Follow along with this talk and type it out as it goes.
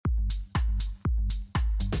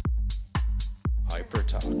Hyper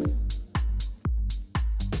Talks.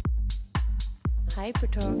 Hyper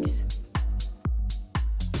Talks.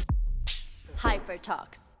 Hyper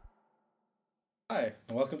Talks. Hi,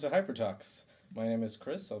 and welcome to Hyper Talks. My name is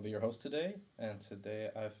Chris, I'll be your host today, and today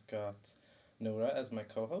I've got Nora as my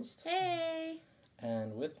co-host. Hey!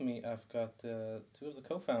 And with me I've got two of the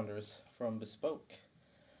co-founders from Bespoke,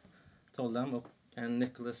 Toldam and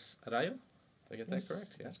Nicholas Arayo. Did I get that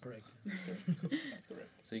correct? Yeah. That's correct. That's correct.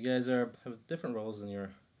 So you guys have different roles in your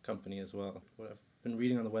company as well. What I've been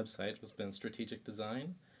reading on the website has been strategic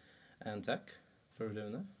design and tech for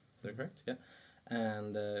doing that. Is that correct? Yeah.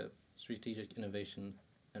 And strategic innovation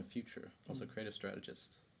and future, also creative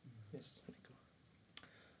strategist. Yes. Pretty cool.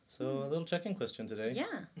 So a little check-in question today. Yeah.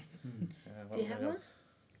 What Do you am I have gonna- one?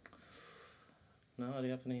 No, do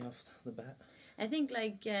you have any off the bat? I think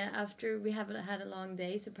after we have had a long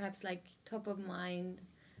day, so perhaps top of mind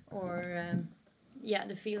or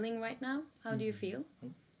the feeling right now. How do you feel?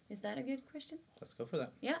 Mhm. Is that a good question? Let's go for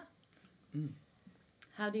that. Yeah. Mm.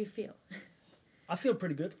 How do you feel? I feel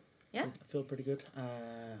pretty good. Yeah? I feel pretty good.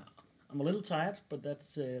 I'm a little tired, but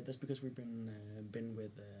that's because we've been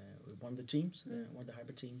with one of the teams, one of the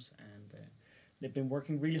hyper teams, and they've been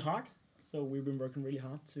working really hard. So we've been working really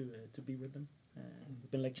hard to be with them.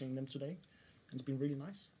 We've been lecturing them today, and it's been really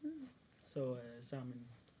nice. So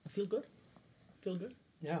I feel good. Feel good.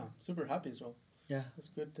 Yeah, super happy as well. Yeah. It's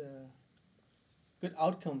good, good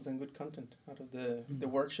outcomes and good content out of the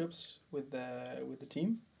workshops with the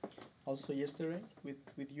team. Also yesterday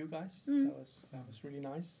with you guys, that was really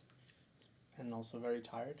nice, and also very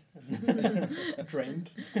tired and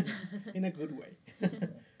drained in a good way.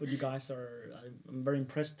 But you guys I'm very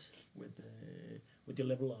impressed with your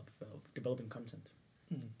level of developing content.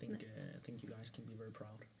 I think you guys can be very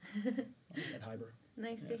proud at Hyper.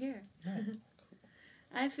 Nice to hear. Yeah.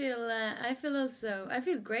 I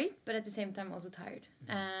feel great, but at the same time also tired.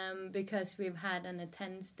 Because we've had an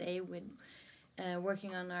intense day with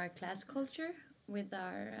working on our class culture with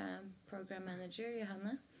our program manager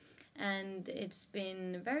Johanna, and it's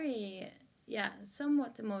been very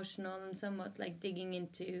somewhat emotional and somewhat digging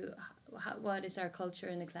into what is our culture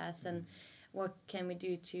in the class and what can we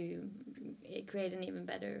do to create an even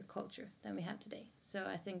better culture than we have today. So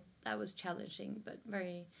I think that was challenging, but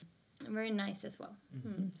very, very nice as well.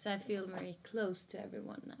 So I feel very close to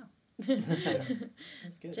everyone now.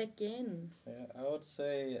 That's good. Check in. Yeah, I would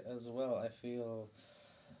say as well, I feel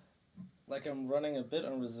like I'm running a bit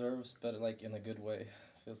on reserves, but in a good way.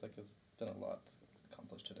 Feels like it's been a lot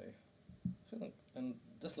accomplished today. And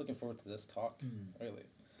just looking forward to this talk, really.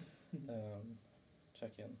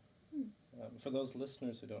 Check in. For those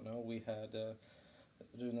listeners who don't know, we had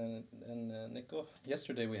Rune and Nico.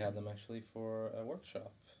 Yesterday we had them actually for a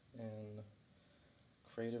workshop in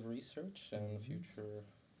creative research and future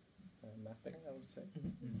mapping, I would say.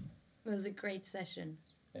 It was a great session.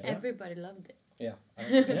 Yeah. Everybody loved it. Yeah, I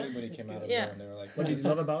think everybody That's came good. out of Yeah. there and they were like, What did you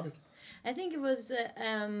love about it? I think it was the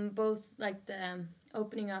both the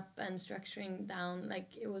opening up and structuring down.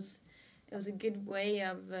 It was a good way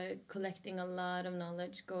of collecting a lot of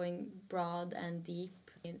knowledge, going broad and deep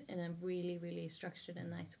in a really, really structured and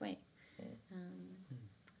nice way.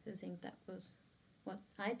 I think that was what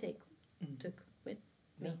I took with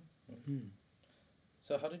me.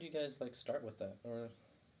 So how did you guys start with that? Or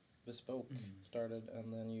Bespoke started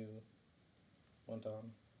and then you went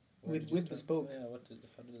on? Where With did you start? Bespoke? Yeah,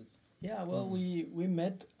 how did it? Yeah, well, we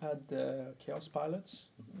met at the Chaos Pilots,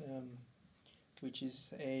 which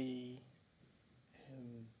is a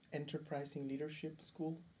enterprising leadership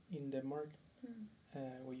school in Denmark,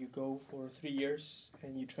 where you go for 3 years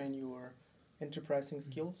and you train your enterprising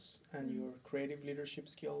skills and your creative leadership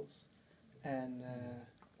skills, and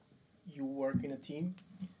you work in a team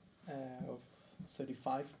of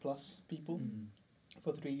 35 plus people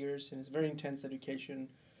for 3 years, and it's very intense education,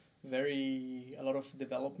 a lot of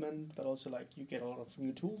development, but also you get a lot of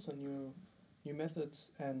new tools and new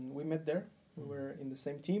methods. And we met there. We were in the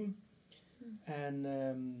same team, and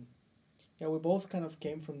we both kind of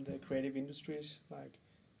came from the creative industries.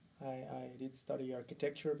 I did study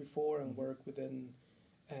architecture before and work within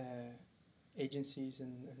agencies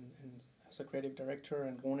and as a creative director.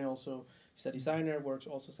 And Rune also is a designer, works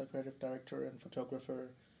also as a creative director and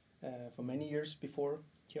photographer for many years before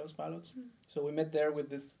Chaos Pilots. So we met there with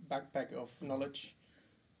this backpack of knowledge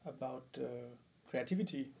about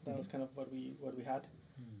creativity. That was kind of what we had,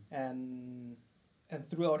 and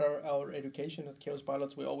throughout our education at Chaos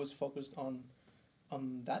Pilots, we always focused on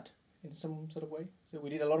that in some sort of way. So we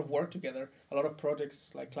did a lot of work together, a lot of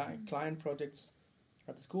projects client projects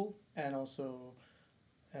at the school, and also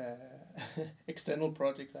external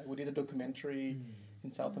projects. Like we did a documentary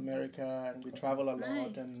in South America, and we travel a lot,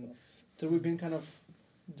 Nice. and so we've been kind of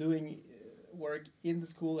doing work in the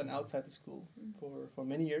school and outside the school for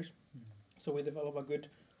many years. So we develop a good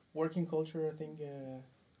working culture, I think,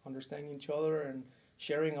 understanding each other and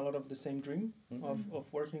sharing a lot of the same dream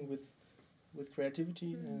of working with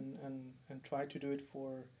creativity and try to do it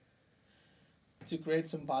to create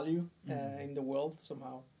some value in the world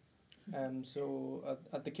somehow. So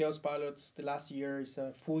at the Chaos Pilots, the last year is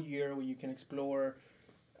a full year where you can explore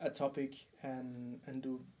a topic and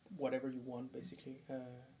do whatever you want, basically.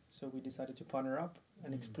 So we decided to partner up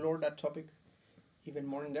and explore that topic even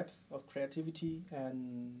more in depth of creativity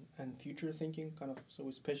and future thinking, kind of. So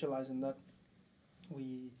we specialize in that.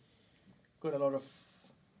 We got a lot of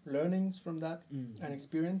learnings from that and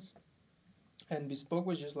experience. And Bespoke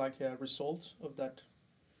was just like a result of that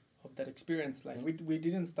experience. Like we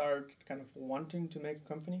didn't start kind of wanting to make a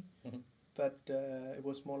company, but it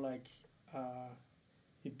was more like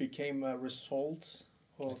it became a result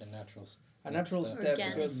of Like a natural step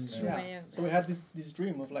Organic because way of so we had this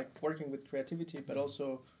dream of like working with creativity, but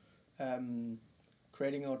also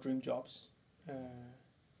creating our dream jobs.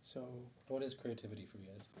 So what is creativity for you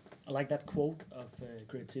guys? I like that quote of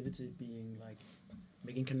creativity being like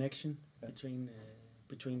making connection between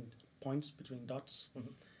points, between dots,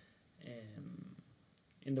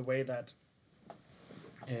 in the way that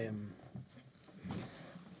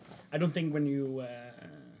I don't think when you,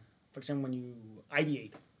 for example, when you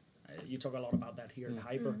ideate, you talk a lot about that here in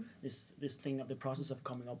Hyper. This thing of the process of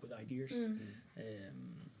coming up with ideas.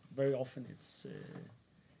 Very often, it's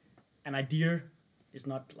an idea is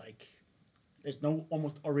not like there's no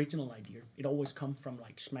almost original idea. It always comes from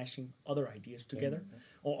like smashing other ideas together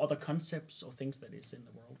or other concepts or things that is in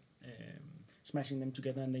the world, smashing them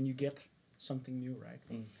together, and then you get something new, right?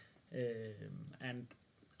 And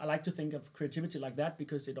I like to think of creativity like that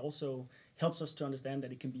because it also helps us to understand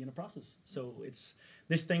that it can be in a process. So it's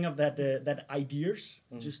this thing of that ideas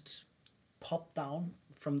just pop down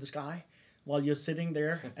from the sky while you're sitting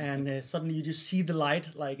there, and suddenly you just see the light,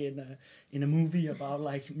 like in a movie about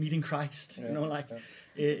like meeting Christ. You know, like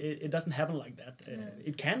it doesn't happen like that.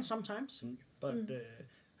 It can sometimes, but I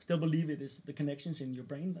still believe it is the connections in your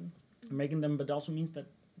brain then making them. But it also means that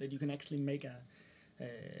you can actually make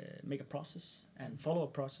a process and follow a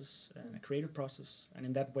process and a creative process, and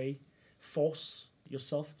in that way force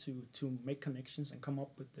yourself to make connections and come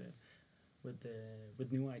up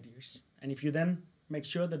with new ideas. And if you then make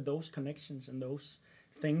sure that those connections and those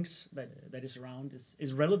things that is around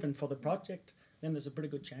is relevant for the project, then there's a pretty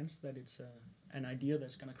good chance that it's an idea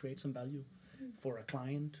that's going to create some value for a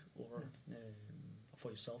client or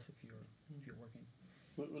for yourself if you're working.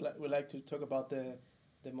 We like to talk about the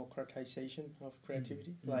democratization of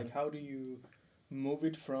creativity. Like how do you move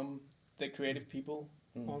it from the creative people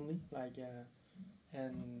only, like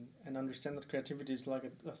and understand that creativity is like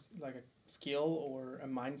a skill or a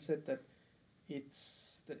mindset that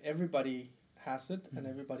everybody has it and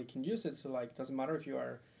everybody can use it. So like it doesn't matter if you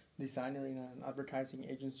are a designer in an advertising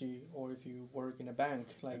agency or if you work in a bank.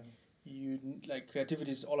 Like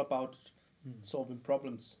creativity is all about solving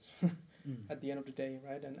problems at the end of the day,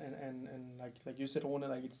 right? And like you said, Rune,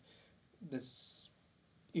 like it's this.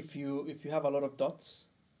 If you have a lot of dots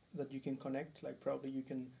that you can connect, like probably you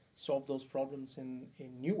can solve those problems in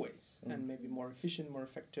new ways and maybe more efficient, more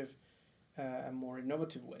effective, and more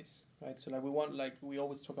innovative ways, right? So like we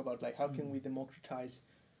always talk about like how can we democratize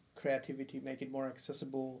creativity, make it more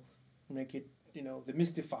accessible, make it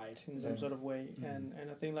demystified in some sort of way, and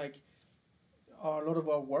I think like a lot of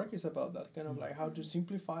our work is about that kind of like how to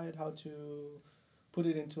simplify it, how to put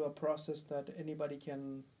it into a process that anybody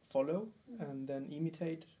can follow and then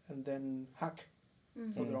imitate and then hack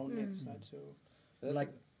for their own needs, right? So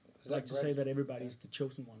I like to say that everybody is the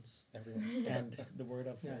chosen ones. Everyone. And the word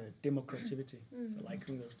of democrativity. So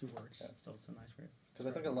liking those two words. It's also a nice word. Because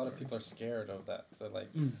I think a lot of people are scared of that. So like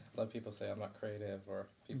a lot of people say I'm not creative, or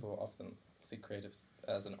people often see creative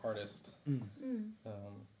as an artist.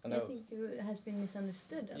 I think it has been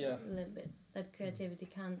misunderstood a little bit that creativity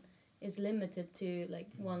is limited to like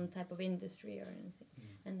one type of industry or anything,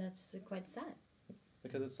 and that's quite sad.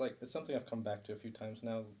 Because it's something I've come back to a few times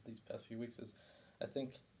now these past few weeks. Is I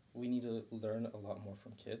think we need to learn a lot more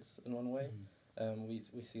from kids in one way.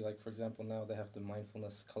 We see like, for example, now they have the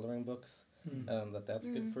mindfulness coloring books. That's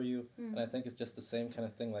good for you, and I think it's just the same kind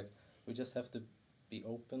of thing. Like we just have to be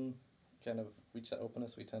open, kind of reach that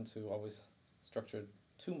openness. We tend to always structure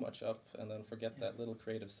too much up and then forget that little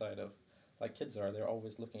creative side of, like kids are. They're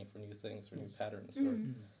always looking for new things or new patterns or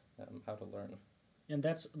how to learn. And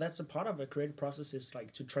that's a part of a creative process, is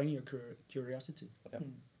like to train your curiosity. Yeah.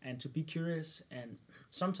 And to be curious. And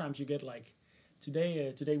sometimes you get like,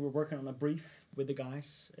 today we're working on a brief with the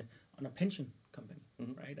guys on a pension company,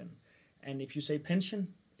 right? And if you say pension,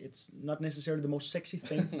 it's not necessarily the most sexy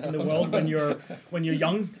thing in the world when you're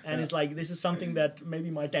young, and it's like, this is something that maybe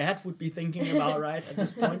my dad would be thinking about, right, at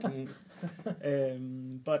this point.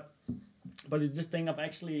 But it's this thing of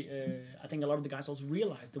actually, I think a lot of the guys also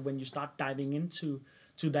realize that when you start diving into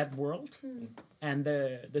that world and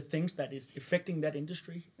the things that is affecting that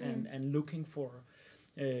industry and looking for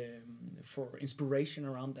inspiration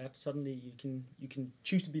around that, suddenly you can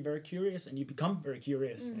choose to be very curious, and you become very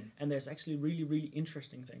curious. And there's actually really, really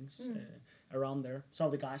interesting things around there. Some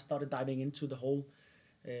of the guys started diving into the whole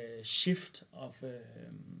shift of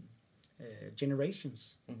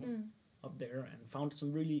generations up there, and found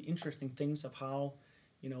some really interesting things of how,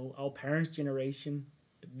 our parents' generation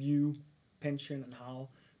view pension, and how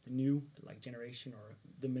the new generation, or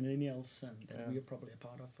the millennials, and that we are probably a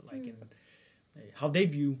part of, in how they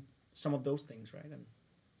view some of those things, right? And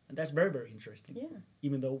that's very, very interesting. Yeah.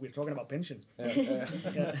 Even though we're talking about pension. Yeah.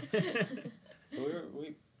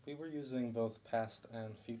 We were using both past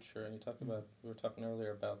and future, and we were talking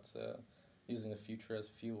earlier about using the future as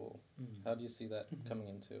fuel. How do you see that coming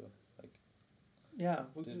into Yeah,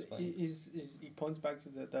 it points back to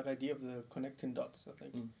that idea of the connecting dots, I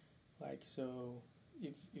think. So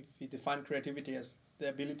if you define creativity as the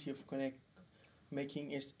ability of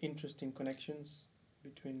making interesting connections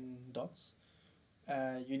between dots,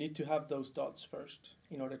 you need to have those dots first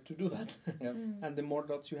in order to do that. And the more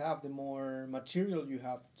dots you have, the more material you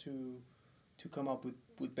have to come up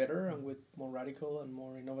with better and with more radical and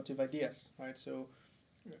more innovative ideas, right? So,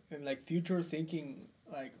 and future thinking,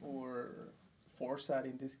 or foresight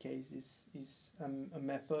in this case, is a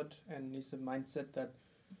method and is a mindset that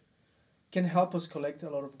can help us collect a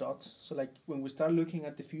lot of dots. So when we start looking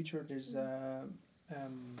at the future, there's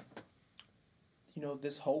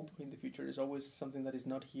this hope in the future. There's always something that is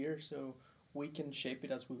not here, so we can shape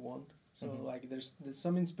it as we want. So there's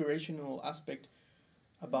some inspirational aspect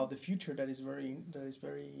about the future that is very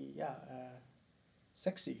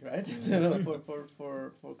sexy, right?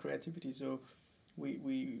 for creativity. So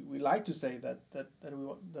we like to say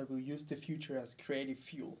that we use the future as creative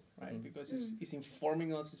fuel, right? Because it's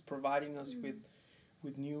informing us, it's providing us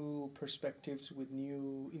with new perspectives, with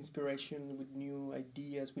new inspiration, with new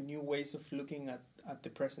ideas, with new ways of looking at the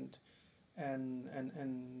present, and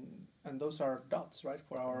those are dots, right,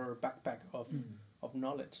 for our backpack of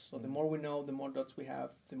knowledge. So the more we know, the more dots we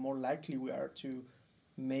have, the more likely we are to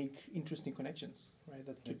make interesting connections, right?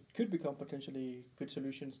 That could become potentially good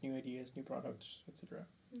solutions, new ideas, new products, etc.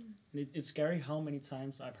 And it's scary how many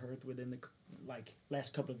times I've heard within the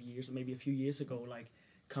last couple of years, or maybe a few years ago,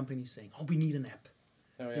 companies saying, "Oh, we need an app."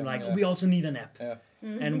 Oh, we also need an app. Yeah.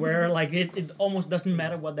 And where it almost doesn't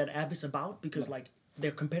matter what that app is about, because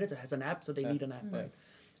their competitor has an app, so they need an app, right?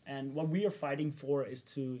 And what we are fighting for is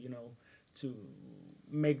to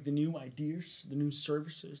make the new ideas, the new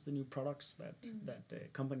services, the new products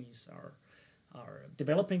that companies are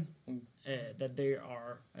developing, that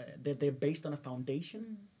they're based on a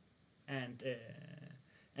foundation,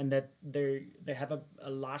 and that they have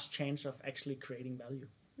a large chance of actually creating value.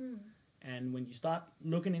 And when you start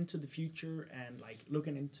looking into the future and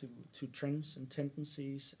looking into trends and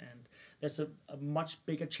tendencies, and there's a much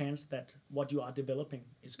bigger chance that what you are developing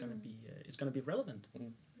is gonna be relevant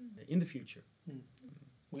in the future.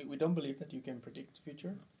 We don't believe that you can predict the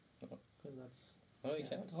future, because that's. Oh, you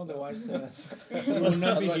can't. Otherwise, I would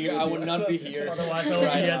not be here. I would not be here. Otherwise, I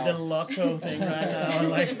would be at the lotto thing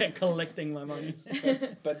right now, collecting my money.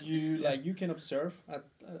 But you can observe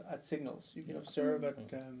at signals. You can observe at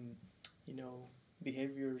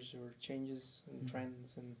behaviors or changes and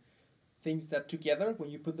trends and things that together, when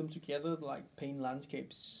you put them together, paint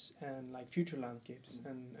landscapes and future landscapes,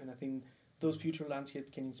 and I think those future landscapes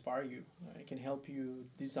can inspire you. It can help you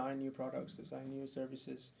design new products, design new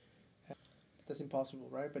services. That's impossible,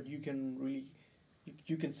 right? But you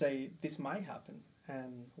can say this might happen,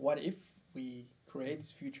 and what if we create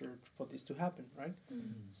this future for this to happen, right?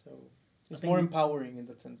 So it's more empowering in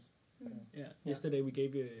that sense. Yeah. Yesterday we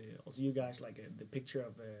gave you guys the picture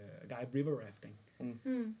of a guy river rafting.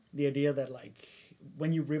 The idea that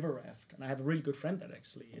when you river raft, and I have a really good friend that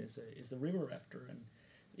actually is a river rafter, and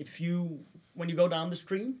when you go down the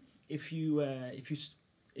stream, if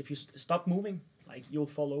you stop moving,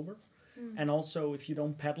 you'll fall over. And also if you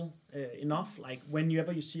don't paddle enough,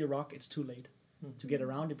 whenever you see a rock, it's too late to get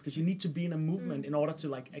around it, because you need to be in a movement in order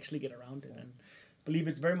to actually get around it. And I believe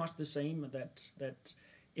it's very much the same, that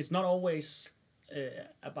it's not always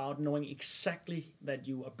about knowing exactly that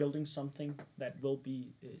you are building something that will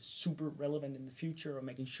be super relevant in the future, or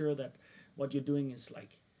making sure that what you're doing is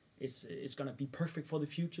like is going to be perfect for the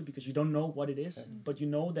future, because you don't know what it is, but you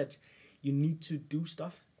know that you need to do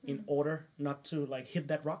stuff in order not to like hit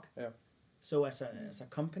that rock. Yeah. So as a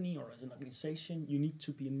company or as an organization, you need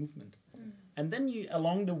to be in movement, and then you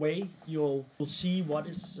along the way you'll see what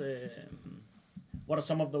are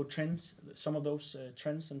some of those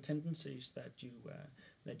trends and tendencies that you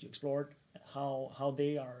explored, how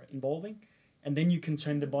they are evolving, and then you can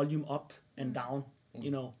turn the volume up and down,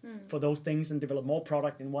 for those things, and develop more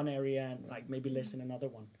product in one area and like maybe less in another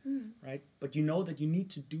one, right? But you know that you need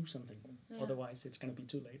to do something, otherwise it's gonna be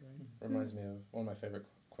too late, right? Reminds me of one of my favorite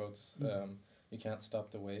quotes. You can't stop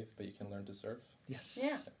the wave, but you can learn to surf. Yes.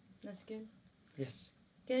 Yeah, that's good. Yes.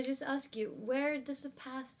 Can I just ask you, where does the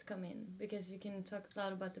past come in? Because you can talk a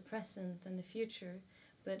lot about the present and the future,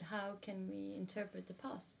 but how can we interpret the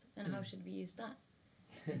past, and how should we use that?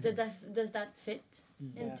 Does that fit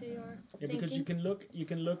into your thinking? Because you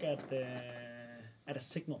can look at a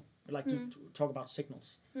signal. We like to talk about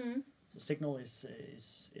signals. So signal is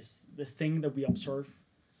the thing that we observe.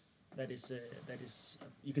 That is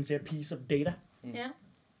you can say a piece of data. Yeah.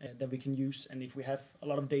 That we can use, and if we have a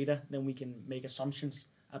lot of data, then we can make assumptions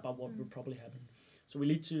about what will probably happen. So we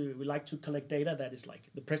like to collect data that is like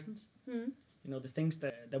the present, the things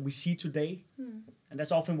that we see today, and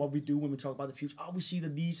that's often what we do when we talk about the future. Oh, we see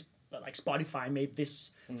that these, like Spotify made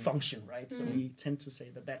this function, right? So we tend to say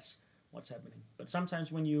that that's what's happening. But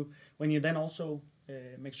sometimes when you then also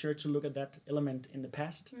make sure to look at that element in the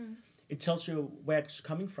past, it tells you where it's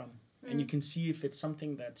coming from, and you can see if it's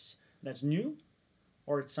something that's new,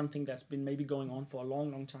 or it's something that's been maybe going on for a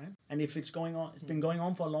long, long time. And if it's been going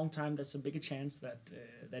on for a long time, there's a bigger chance that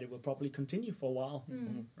it will probably continue for a while,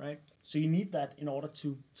 right? So you need that in order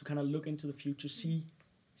to kind of look into the future, see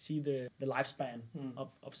the lifespan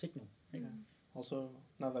of signal. Right? Also,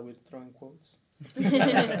 now that we're throwing quotes, Go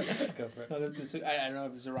for it. no, I don't know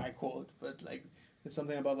if it's the right quote, but like it's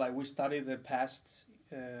something about like we study the past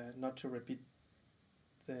not to repeat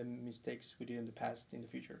the mistakes we did in the past in the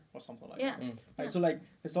future, or something like that. Right? So like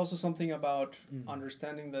it's also something about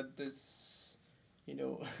understanding that this,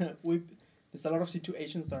 there's a lot of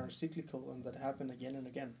situations that are cyclical and that happen again and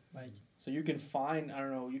again. Like so you can find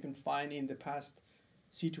in the past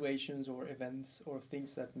situations or events or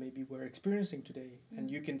things that maybe we're experiencing today,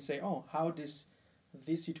 and you can say, oh, how does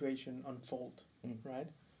this situation unfold, right?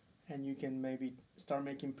 And you can maybe start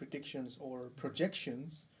making predictions or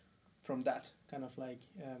projections from that, kind of like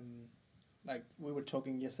we were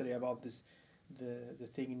talking yesterday about this, the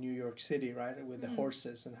thing in New York City, right, with the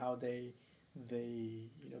horses, and how they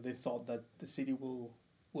thought that the city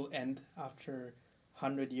will end after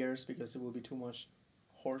 100 years because there will be too much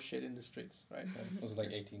horse shit in the streets, right? It was like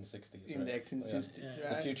 1860s. In the 1860s, Yeah.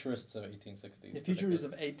 right? The futurists of 1860s. The futurists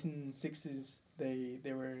of 1860s,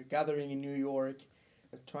 they were gathering in New York,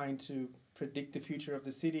 trying to predict the future of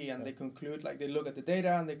the city, and they conclude, like they look at the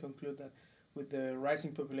data and they conclude that with the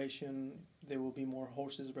rising population there will be more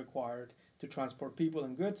horses required to transport people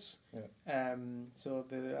and goods. So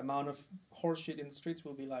the amount of horse shit in the streets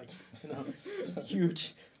will be like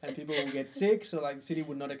huge, and people will get sick, so like the city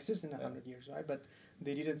would not exist in 100 years, right? But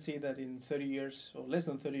they didn't see that in 30 years or less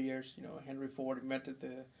than 30 years, Henry Ford invented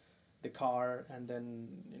the car, and then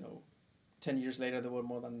 10 years later there were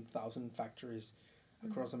more than 1,000 factories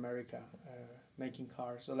across America making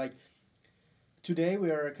cars. So like today we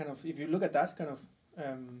are kind of, if you look at that kind of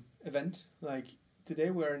event, like today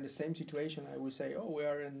we are in the same situation. I would say, we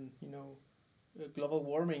are in global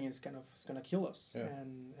warming is it's gonna kill us,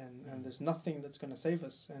 and there's nothing that's gonna save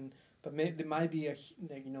us. But there might be a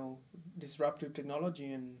disruptive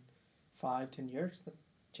technology in 5-10 years that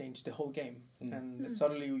change the whole game, and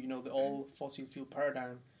suddenly the old fossil fuel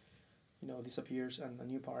paradigm disappears and a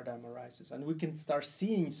new paradigm arises, and we can start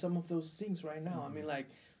seeing some of those things right now. I mean, like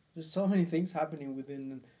there's so many things happening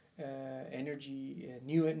within energy,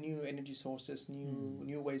 new energy sources,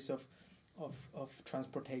 new ways of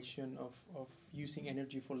transportation, of using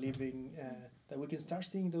energy for living, that we can start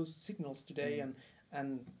seeing those signals today,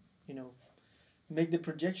 and make the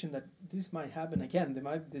projection that this might happen again.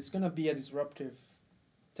 There's gonna be a disruptive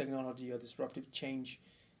technology or disruptive change,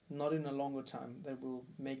 not in a longer time, that will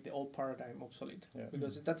make the old paradigm obsolete,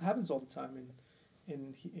 because that happens all the time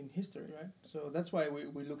in history, right? So that's why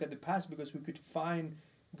we look at the past, because we could find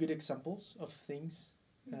good examples of things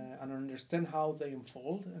and understand how they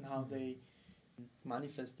unfold and how they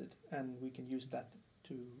manifested, and we can use that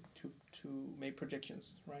to make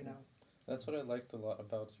projections right now. That's what I liked a lot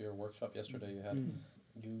about your workshop yesterday. You had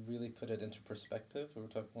you really put it into perspective. We were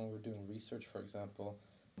talking when we were doing research, for example.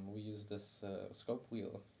 We used this scope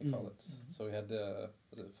wheel, we call it. So we had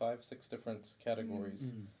was it 5, 6 different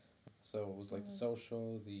categories. So it was like the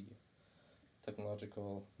social, the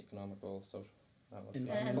technological, economical, social,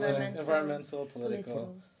 environmental,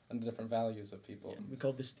 political, and the different values of people. Yeah, we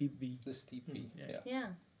call it the steep V. The steep V, Yeah.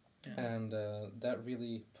 And that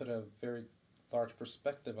really put a very large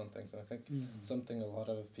perspective on things. And I think something a lot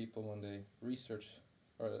of people, when they research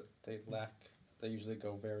or they lack, they usually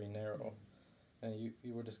go very narrow. And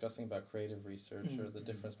you were discussing about creative research or the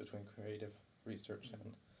difference between creative research and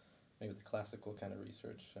maybe the classical kind of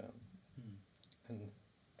research, and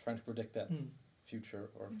trying to predict that future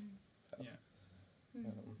or.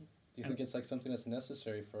 Do you think it's like something that's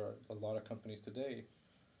necessary for a lot of companies today,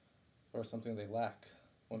 or something they lack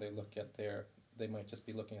when they look at they might just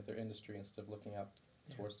be looking at their industry instead of looking out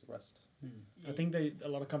towards the rest? I think a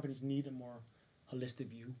lot of companies need a more holistic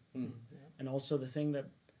view. And also the thing that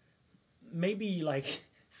maybe like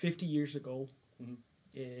 50 years ago,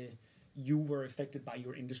 you were affected by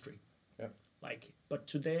your industry. But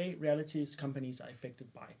today, reality is companies are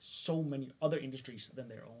affected by so many other industries than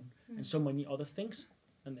their own, and so many other things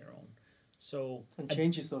than their own. So and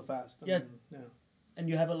changes so fast. I mean, and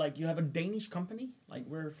you have a Danish company, like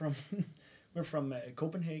we're from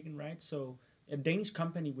Copenhagen, right? So a Danish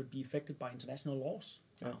company would be affected by international laws.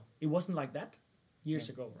 It wasn't like that years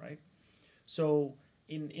ago, right? So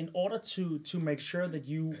in order to make sure that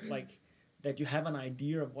you that you have an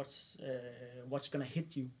idea of what's gonna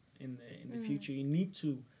hit you in the future, you need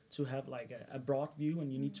to have like a broad view,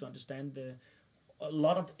 and you need to understand a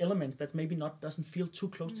lot of elements that maybe doesn't feel too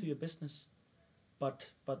close to your business,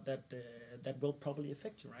 but that will probably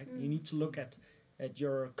affect you, right? You need to look at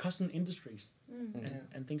your cousin industries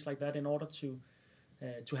and things like that in order to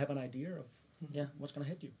have an idea of what's gonna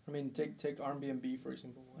hit you. I mean, take Airbnb for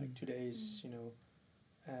example. Like today's,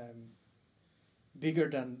 bigger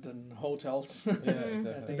than hotels. Exactly.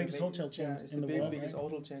 The biggest hotel chain it's in the the world. biggest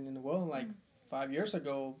hotel chain in the world. Like 5 years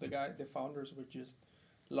ago, the founders were just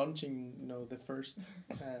launching, the first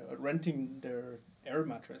renting their air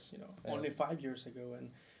mattress. Only 5 years ago,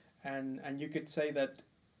 and you could say that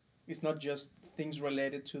it's not just things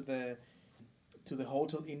related to the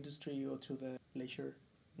hotel industry or to the leisure.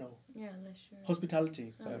 No. Yeah, leisure.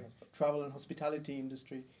 Hospitality. Sorry, travel and hospitality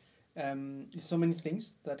industry. So many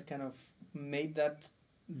things that kind of made that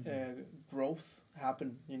growth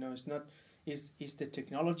happen. It's not is the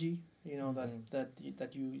technology.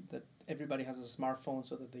 That everybody has a smartphone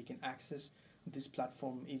so that they can access this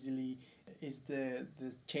platform easily. Is the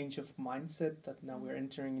change of mindset that now we're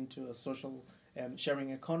entering into a social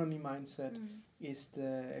sharing economy mindset. Is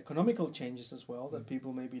the economical changes as well, that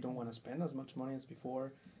people maybe don't want to spend as much money as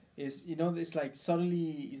before. Is it's like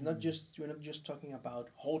suddenly it's not just we're not just talking about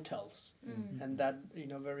hotels and that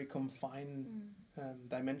very confined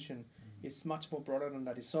dimension. It's much more broader than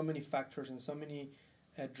that. It's so many factors and so many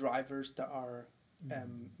drivers that are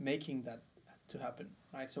making that to happen,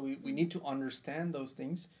 right? So we need to understand those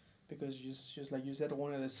things, because just like you said,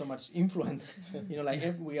 there's so much influence.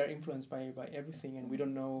 We are influenced by everything, and we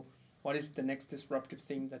don't know what is the next disruptive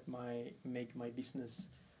thing that might make my business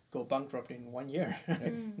go bankrupt in 1 year.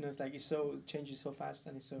 It's like it changes so fast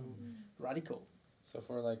and it's so radical. So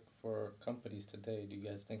for companies today, do you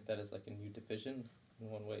guys think that is like a new division in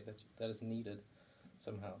one way that is needed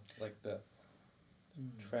somehow, like the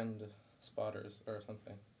trend spotters or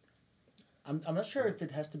something? I'm not sure if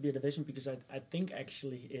it has to be a division, because I think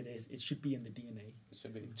actually it should be in the DNA. It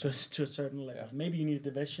should be to a certain level. Maybe you need a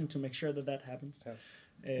division to make sure that happens.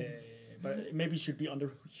 But maybe it should be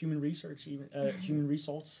under human research, even human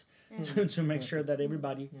resource, to make sure that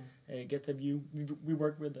everybody gets the view. We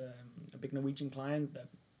work with a big Norwegian client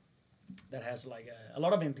that has like a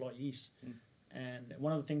lot of employees, and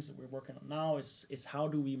one of the things that we're working on now is how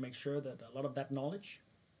do we make sure that a lot of that knowledge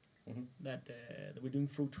that we're doing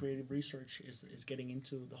through creative research is getting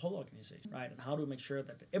into the whole organization, right? And how do we make sure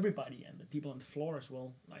that everybody and the people on the floor as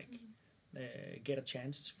well, get a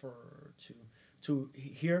chance to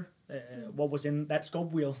hear what was in that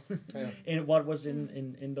scope wheel and what was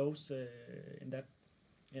in those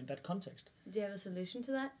in that context. Do you have a solution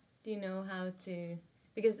to that? Do you know how to?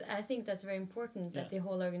 Because I think that's very important that the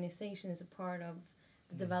whole organization is a part of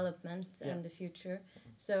the development and the future.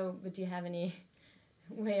 So, but do you have any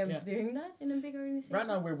way of doing that in a big organization? Right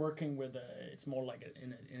now, we're working with it's more like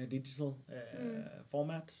in a digital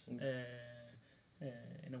format,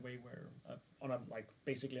 in a way where on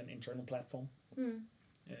basically an internal platform.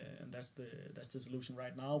 And that's the solution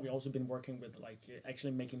right now. We've also been working with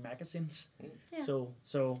actually making magazines. So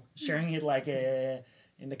sharing it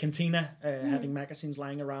in the cantina, having magazines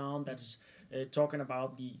lying around that's talking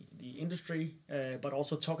about the industry, but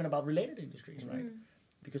also talking about related industries, right?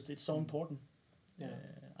 Because it's so important. Yeah.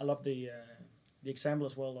 I love the example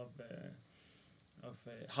as well of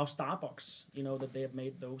how Starbucks, that they have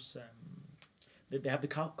made those. They have the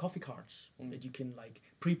coffee cards that you can like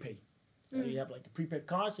prepay. So you have like the prepaid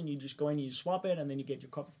cards, and you just go in, you swap it, and then you get your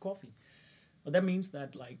cup of coffee. But that means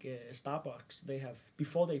that like Starbucks, they have,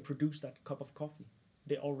 before they produce that cup of coffee,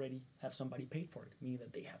 they already have somebody paid for it, meaning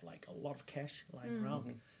that they have like a lot of cash lying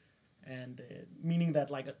around, and meaning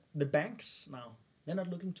that like the banks now, they're not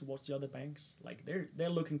looking towards the other banks, like they're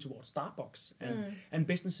looking towards Starbucks and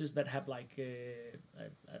businesses that have like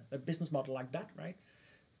a business model like that, right?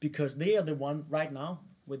 Because they are the one right now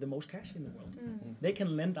with the most cash in the world. They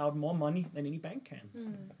can lend out more money than any bank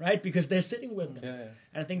can, right? Because they're sitting with them. Yeah.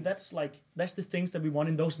 And I think that's the things that we want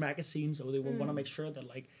in those magazines, or they will want to make sure that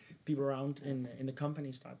like people around in the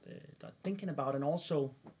company start thinking about, and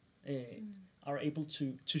also are able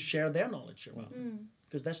to share their knowledge around,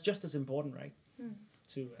 because that's just as important, right? And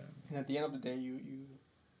at the end of the day, you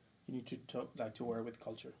need to talk to work with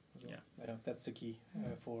culture as well. That's the key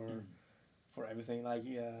for everything. Like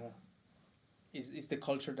is the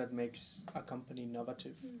culture that makes a company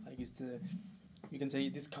innovative. Like you can say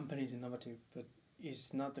this company is innovative, but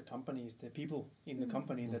it's not the company, it's the people in the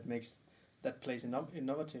company that plays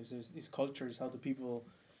innovative. So it's culture, is how the people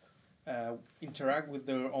interact with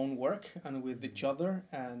their own work and with each other,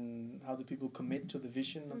 and how do people commit to the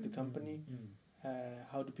vision of the company.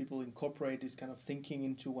 How do people incorporate this kind of thinking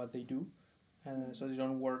into what they do, so they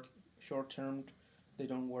don't work short term, they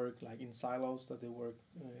don't work like in silos, that they work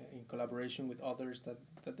in collaboration with others, that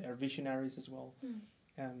they are visionaries as well.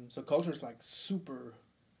 So culture is like super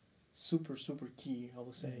key, I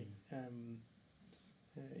would say.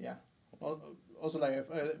 Also, like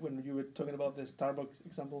when you were talking about the Starbucks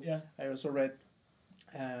example, I also read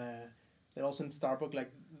that also in Starbucks,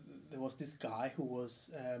 like there was this guy who was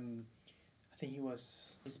I think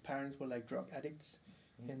his parents were like drug addicts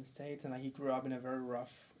in the States, and like he grew up in a very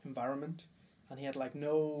rough environment, and he had like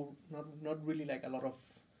not really like a lot of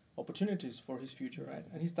opportunities for his future, right?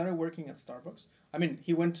 And he started working at Starbucks. I mean,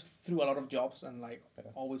 he went through a lot of jobs and like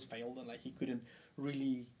always failed, and like he couldn't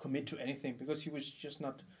really commit to anything because he was just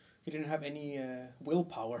not, he didn't have any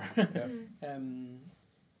willpower.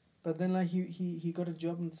 But then like he got a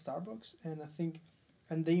job in Starbucks, and I think,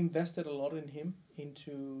 and they invested a lot in him,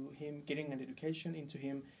 into him getting an education, into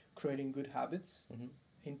him creating good habits,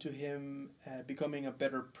 into him becoming a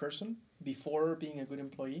better person before being a good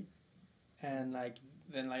employee. And like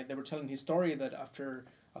then like they were telling his story that after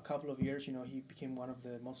a couple of years, he became one of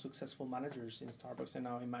the most successful managers in Starbucks, and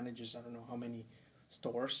now he manages I don't know how many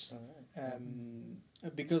stores.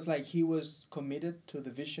 Because like he was committed to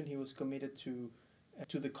the vision, he was committed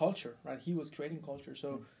to the culture, right? He was creating culture.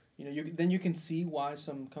 So you can see why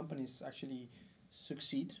some companies actually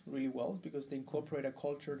succeed really well, because they incorporate a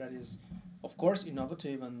culture that is, of course,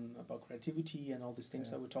 innovative and about creativity and all these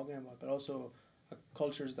things that we're talking about, but also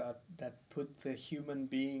cultures that put the human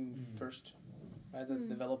being first, right?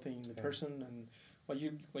 Developing the person, and what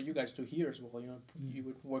you guys do here as well. You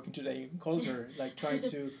were working today in culture, like trying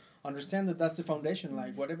to understand that that's the foundation.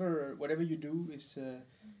 Like whatever you do is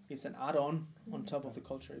an add-on on top of the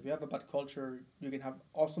culture. If you have a bad culture, you can have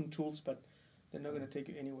awesome tools, but they're not going to take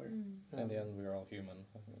you anywhere. In the end, we're all human.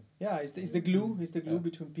 Yeah, it's the glue. It's the glue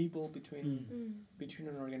between people, between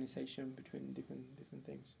an organization, between different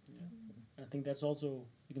things. I think that's also,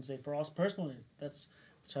 you can say, for us personally, that's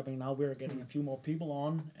what's happening now. We're getting a few more people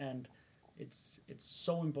on, and it's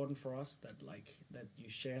so important for us that you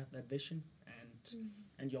share that vision,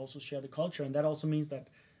 and you also share the culture, and that also means that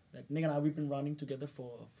Nick and I, we've been running together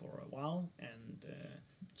for a while, and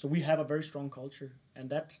so we have a very strong culture, and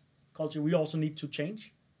that culture we also need to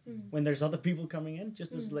change when there's other people coming in,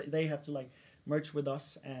 just as they have to merge with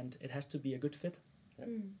us, and it has to be a good fit.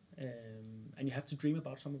 And you have to dream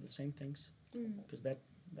about some of the same things, because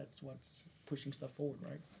that's what's pushing stuff forward,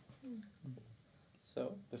 right?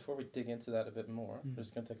 So before we dig into that a bit more, we're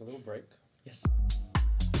just going to take a little break. Yes.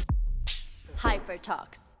 Hyper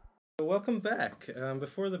Talks. Welcome back.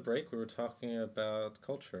 Before the break, we were talking about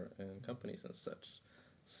culture in companies and such.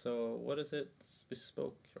 So what is it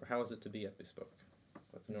Bespoke, or how is it to be at Bespoke?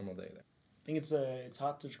 What's a normal day there? I think it's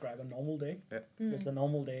hard to describe a normal day, because a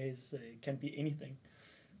normal day can be anything.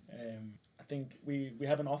 I think we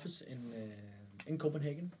have an office in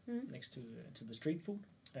Copenhagen, next to the street food.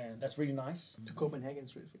 And that's really nice. To Copenhagen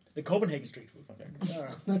street food. The Copenhagen street food.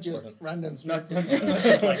 Not just random street Not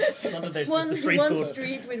just like, it's not that there's just the street one food.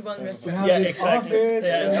 street with one We restaurant. have Yeah, this exactly. office,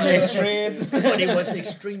 Yeah. and street. But it was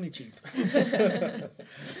extremely cheap.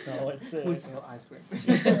 No, it's We sell ice cream.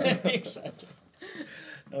 exactly.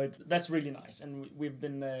 No, that's really nice, and we've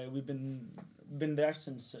been there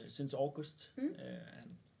since August,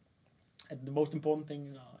 and the most important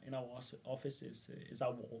thing in our office is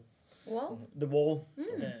our wall. Well, The wall,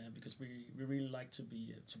 because we really like to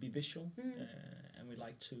be visual, and we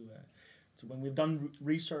like to when we've done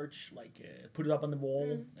research, like put it up on the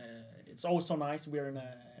wall. It's always so nice. We're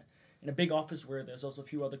in a big office where there's also a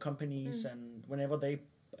few other companies, and whenever they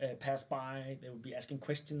pass by, they will be asking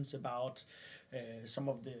questions about some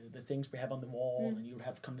of the things we have on the wall, and you'll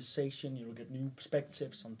have conversation. You'll get new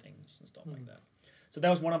perspectives on things and stuff like that. So that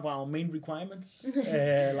was one of our main requirements,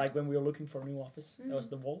 like when we were looking for a new office. That was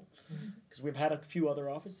the wall, because we've had a few other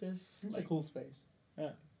offices. It's like, a cool space.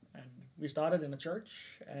 Yeah, and we started in a church,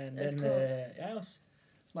 and That's then cool.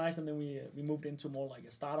 it's nice. And then we moved into more like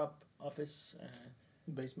a startup office,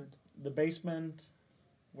 Basement. the basement,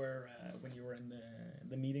 where when you were in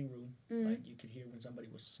the meeting room, like you could hear when somebody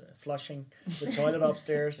was flushing the toilet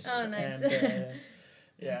upstairs. Oh, nice. And,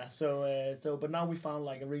 yeah, so but now we found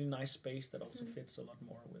like a really nice space that also fits a lot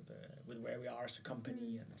more with where we are as a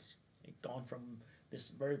company, and it's gone from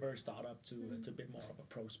this very very startup to a bit more of a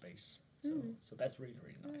pro space. So that's really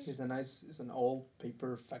really nice. It's an old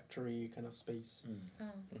paper factory kind of space. Oh.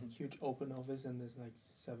 Huge open office, and there's like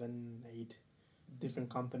 7, 8 different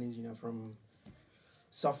companies, from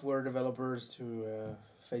software developers to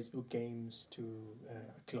Facebook games to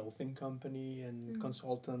clothing company and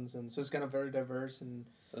consultants, and so it's kind of very diverse. And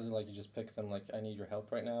So is it like you just pick them, like, I need your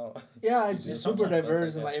help right now? yeah, it's Yeah, just super sometimes diverse,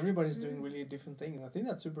 that's and like like everybody's doing really different things. And I think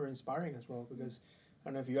that's super inspiring as well, because I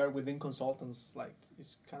don't know if you are within consultants, like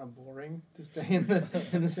it's kind of boring to stay in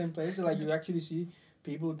the same place. So, like you actually see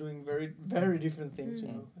people doing very very different things.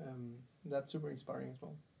 That's super inspiring as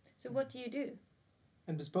well. So what do you do?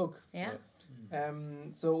 And Bespoke. Yeah.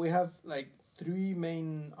 So we have like 3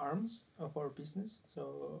 main arms of our business.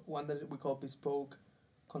 So one that we call Bespoke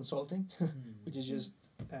Consulting, which is just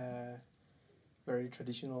very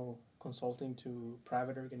traditional consulting to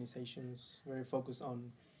private organizations, very focused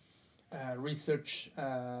on research,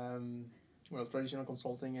 traditional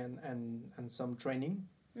consulting and some training,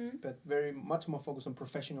 but very much more focused on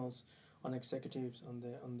professionals, on executives,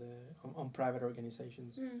 on private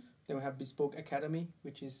organizations. Then we have Bespoke Academy,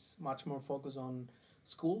 which is much more focused on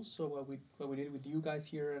schools. So what we did with you guys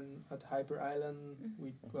here and at Hyper Island,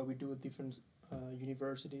 what we do at different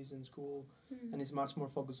universities and school, and it's much more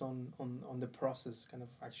focused on the process, kind of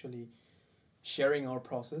actually sharing our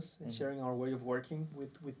process and sharing our way of working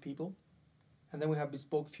with people. And then we have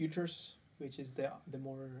Bespoke Futures, which is the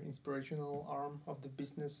more inspirational arm of the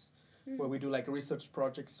business, where we do like research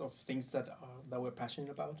projects of things that we're passionate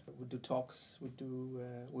about. We do talks, we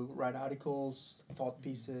write articles, thought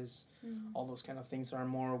pieces, all those kind of things are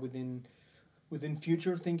more within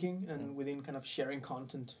future thinking and within kind of sharing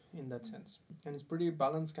content in that sense. And it's pretty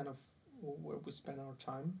balanced, kind of where we spend our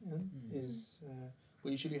time in is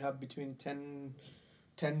we usually have between 10,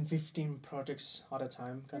 15 projects at a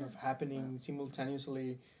time kind of happening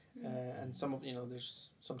simultaneously. And some of there's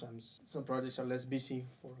sometimes some projects are less busy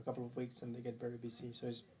for a couple of weeks and they get very busy. So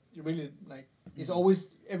it's really like it's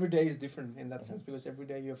always every day is different in that sense, because every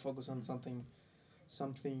day you're focused on something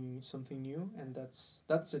new, and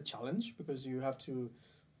that's a challenge, because you have to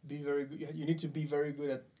be very good. You need to be very good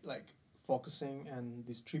at like focusing and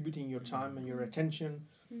distributing your time and your attention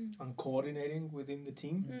and coordinating within the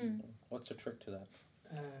team. What's the trick to that?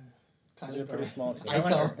 Because Calendar. you're pretty small team.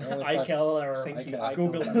 iCal or Thank you,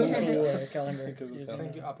 Google iCal. Calendar. Google using Calendar.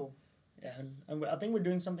 Thank you, Apple. Yeah, and I think we're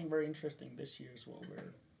doing something very interesting this year as well.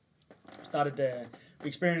 We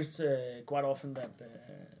experienced quite often that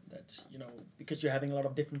because you're having a lot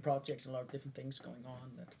of different projects and a lot of different things going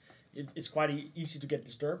on, that it's quite easy to get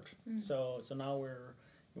disturbed. So now we're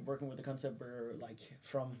working with the concept where like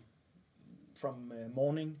from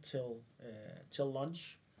morning till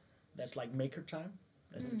lunch, that's like maker time.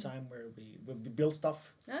 That's the time where we build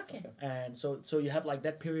stuff. Okay. And so you have like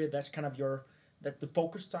that period. That's kind of that's the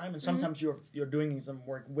focus time. And sometimes you're doing some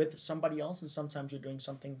work with somebody else, and sometimes you're doing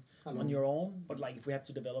something on your own. But like if we have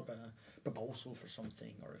to develop a proposal for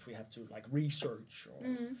something, or if we have to like research or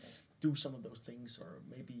do some of those things, or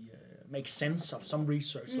maybe make sense of some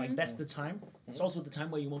research, like that's the time. It's also the time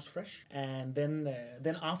where you're most fresh. And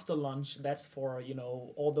then after lunch, that's for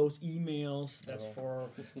all those emails. That's for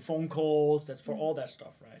phone calls. That's for all that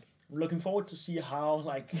stuff, right? I'm looking forward to see how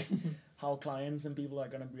how clients and people are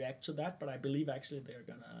gonna react to that, but I believe actually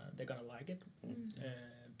they're gonna like it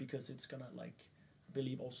because it's gonna like I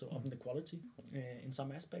believe also up in the quality in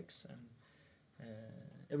some aspects, and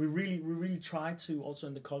we really try to also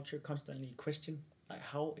in the culture constantly question like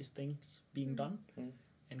how is things being done,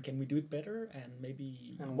 and can we do it better, and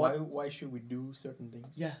maybe And why should we do certain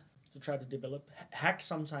things? Yeah, to try to develop hack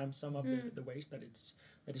sometimes some of the ways that it's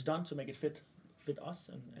done to make it fit us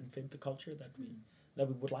and fit the culture that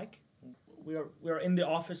we would like. We are in the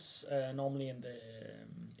office normally in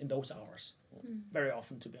those hours. Very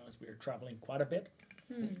often, to be honest, we are traveling quite a bit.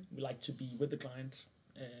 We like to be with the client.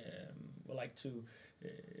 We like to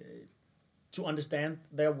understand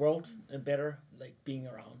their world better, like being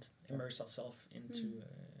around, immerse ourselves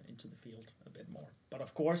into the field a bit more. But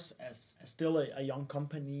of course, as still a young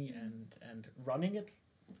company and running it,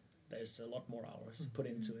 there's a lot more hours put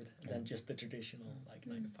into it than just the traditional like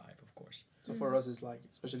 9 to 5, of course. So for us, it's like,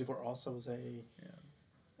 especially for us, I would say,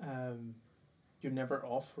 you're never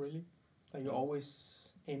off really. Like you're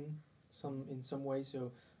always in some way.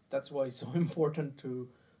 So that's why it's so important to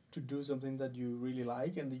do something that you really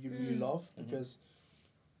like and that you really love, because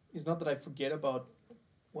it's not that I forget about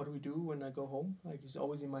what we do when I go home. Like it's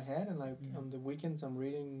always in my head, and like on the weekends I'm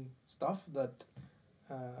reading stuff that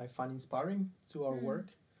I find inspiring to our work.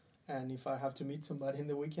 And if I have to meet somebody in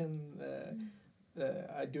the weekend,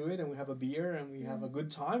 I do it, and we have a beer and we have a good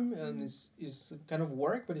time, and it's kind of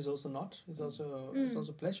work, but it's also not. It's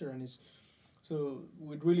also pleasure, and it's so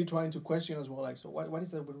we're really trying to question as well. Like, so what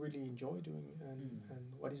is that we really enjoy doing, and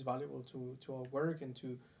what is valuable to our work and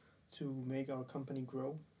to make our company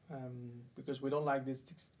grow, because we don't like this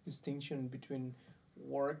distinction between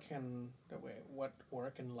work and what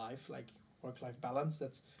work and life, like work-life balance.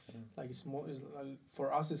 That's like it's more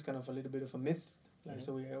for us. It's kind of a little bit of a myth. Like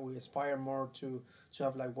so, we aspire more to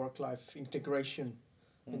have like work-life integration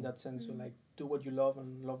in that sense. So like do what you love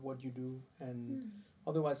and love what you do, and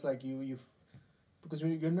otherwise like you because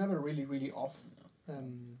you're never really off.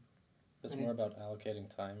 It's more about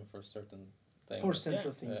allocating time for certain things. For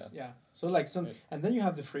central things, yeah. So like and then you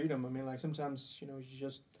have the freedom. I mean, like sometimes you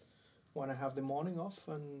just want to have the morning off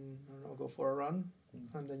and I don't know, go for a run,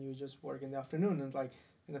 and then you just work in the afternoon, and I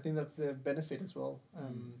think that's the benefit as well.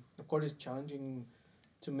 Of course, it's challenging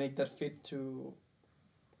to make that fit to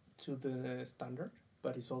the standard,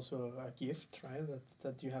 but it's also a gift, right?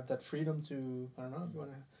 That you have that freedom to, I don't know, if you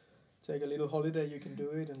want to take a little holiday, you can do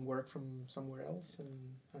it and work from somewhere else,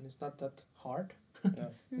 and it's not that hard.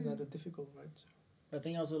 It's not that difficult, right? So. I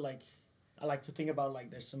think also like I like to think about like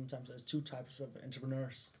there's two types of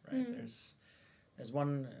entrepreneurs, right? There's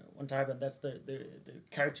one type, and that's the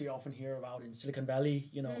character you often hear about in Silicon Valley.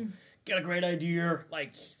 Get a great idea,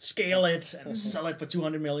 like scale it and sell it for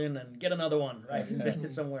 200 million, and get another one, right? Invest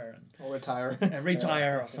it somewhere Or retire. And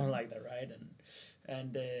retire or something like that, right?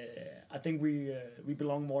 And I think we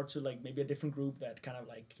belong more to like maybe a different group that kind of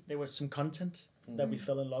like there was some content that we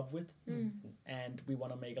fell in love with, and we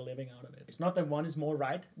want to make a living out of it. It's not that one is more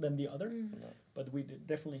right than the other, but we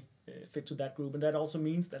definitely fit to that group, and that also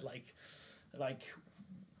means that like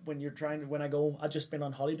when I just been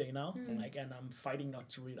on holiday now, like, and I'm fighting not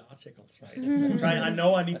to read articles, right? I'm trying. I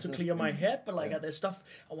know I need to clear my head, but like there's stuff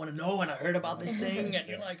I want to know, and I heard about this thing, and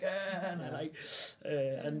you're like,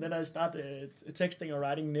 and then I start texting or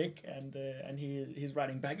writing Nick, and he's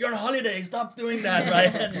writing back, "You're on holiday, stop doing that,"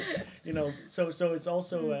 right? And so it's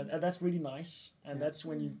also, and that's really nice, and that's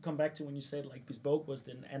when you come back to when you said like Bespoke was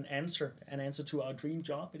an answer to our dream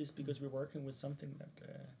job. It is because we're working with something that.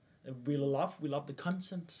 We love the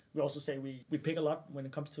content. We also say we pick a lot when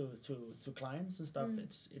it comes to clients and stuff.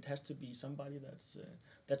 It has to be somebody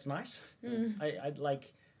that's nice. I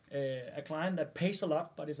like a client that pays a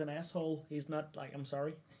lot but is an asshole. He's not like, I'm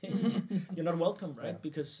sorry, you're not welcome, right?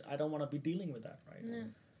 Because I don't want to be dealing with that, right?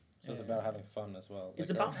 So it's about having fun as well.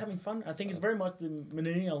 It's about having fun. I think it's very much the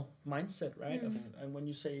millennial mindset, right? And when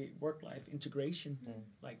you say work-life integration,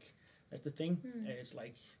 like that's the thing. It's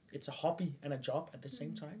like it's a hobby and a job at the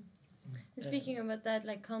same time. And speaking about that,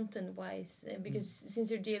 like content-wise, because since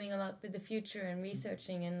you're dealing a lot with the future and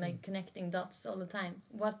researching and like connecting dots all the time,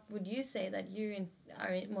 what would you say that you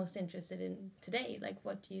are most interested in today? Like,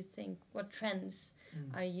 what do you think? What trends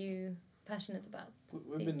are you passionate about?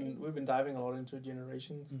 We've been diving a lot into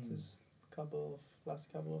generations this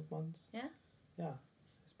last couple of months. Yeah,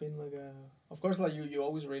 it's been like of course, like you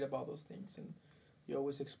always read about those things and you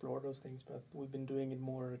always explore those things, but we've been doing it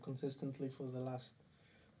more consistently for the last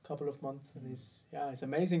couple of months, and it's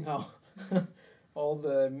amazing how all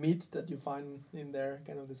the meat that you find in there,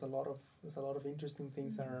 kind of there's a lot of interesting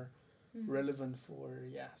things that are relevant for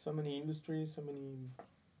so many industries, so many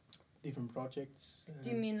different projects. Do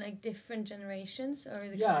you mean like different generations or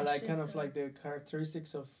the yeah, like clashes kind of or- like the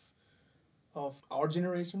characteristics of our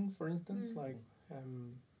generation, for instance, Mm. like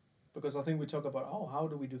because I think we talk about how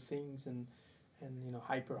do we do things, and you know,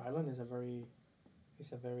 Hyper Island is a very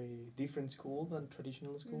different school than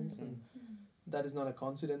traditional schools, and Mm. that is not a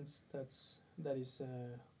coincidence. That's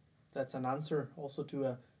an answer also to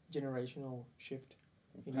a generational shift.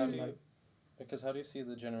 How into do you, like because how do you see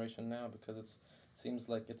the generation now? Because it seems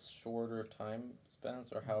like it's shorter time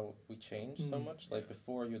spans, or how we change so Mm. much. Like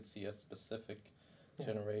before, you'd see a specific Yeah.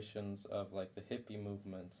 generations of like the hippie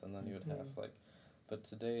movements, and then you would have Mm. like, but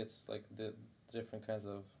today it's like the different kinds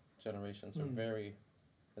of generations are Mm. very.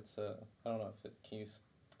 It's a I don't know if it can you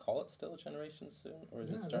call it still a generation soon, or is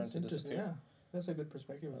it yeah, starting that's to interesting. disappear? Yeah, that's a good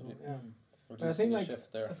perspective as well. Mm. Yeah. Or do But you I think see a like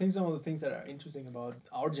shift there? I think some of the things that are interesting about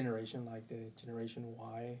our generation, like the Generation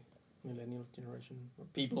Y, millennial generation, or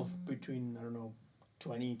people between, I don't know,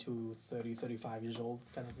 20 to 30, 35 years old,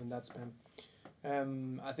 kind of in that span.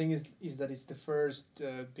 I think is that it's the first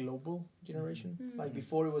global generation. Mm. Like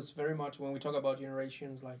before, it was very much when we talk about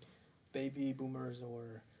generations like baby boomers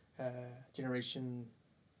or Generation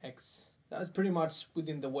X. That's pretty much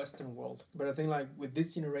within the Western world. But I think like with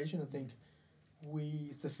this generation, I think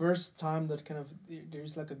it's the first time that kind of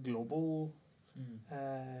there's like a global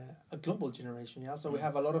generation. Yeah, so we Mm.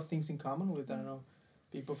 have a lot of things in common with, I don't know,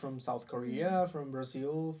 people from South Korea, from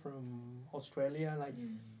Brazil, from Australia, like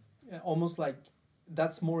Mm. almost like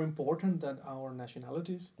that's more important than our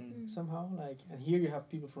nationalities Mm. somehow. Like, and here you have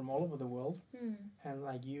people from all over the world, Mm. and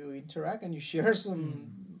like you interact and you share some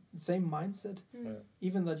same mindset, Mm. Yeah.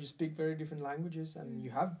 even that you speak very different languages and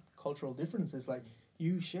you have cultural differences. Like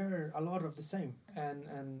you share a lot of the same,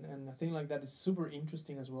 and I think like that is super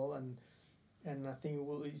interesting as well, and I think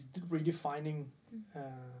it's redefining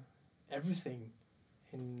everything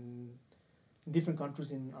in different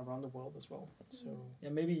countries around the world as well. So Yeah,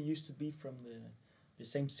 maybe it used to be from the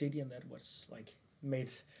same city, and that was like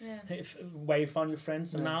made Yeah. where you found your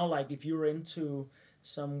friends. And Yeah. now, like if you're into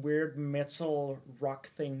some weird metal rock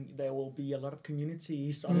thing, there will be a lot of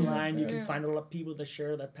communities online. You can Yeah. find a lot of people that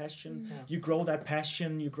share that passion. Mm. yeah. You grow that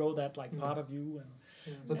passion. You grow that like Mm. part of you. And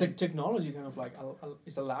Yeah. So the technology kind of like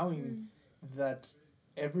is allowing Mm. that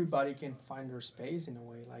everybody can find their space in a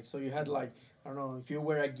way. Like, so you had like, I don't know, if you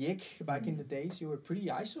were a geek back in the days, you were pretty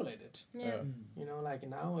isolated. Yeah. You know, like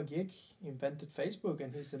now a geek invented Facebook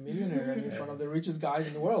and he's a millionaire and he's one of the richest guys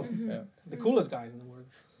in the world, Yeah. the coolest guys in the world,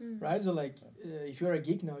 Mm. right? So like, if you're a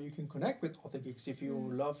geek now, you can connect with other geeks. If you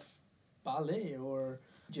love ballet or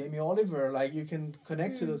Jamie Oliver, like you can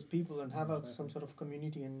connect to those people and have some sort of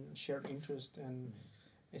community and shared interest. And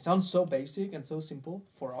it sounds so basic and so simple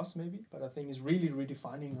for us maybe, but I think it's really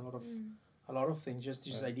redefining a lot of things. Just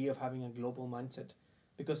this idea of having a global mindset,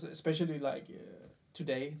 because especially like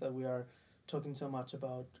today that we are talking so much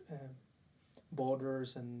about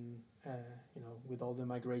borders and you know, with all the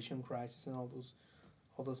migration crisis and all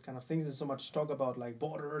those kind of things, there's so much talk about like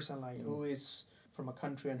borders and like who is from a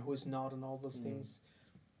country and who is not and all those things.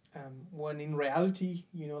 When in reality,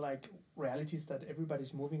 you know, like reality is that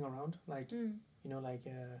everybody's moving around. Like you know, like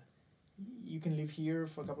you can live here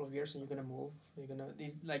for a couple of years and you're gonna move.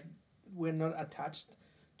 We're not attached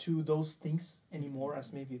to those things anymore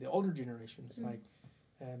as maybe the older generations. Like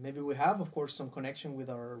maybe we have, of course, some connection with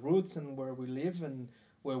our roots and where we live and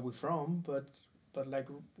where we're from, but like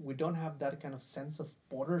we don't have that kind of sense of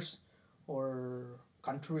borders or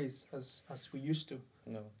countries as we used to.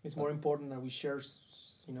 No. It's more important that we share,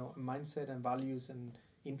 you know, a mindset and values and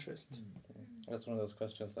interest. That's one of those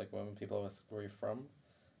questions, like when people ask where you're from,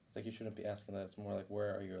 it's like you shouldn't be asking that. It's more like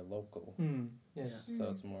where are you a local? Yes. So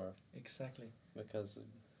it's more exactly. because it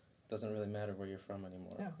doesn't really matter where you're from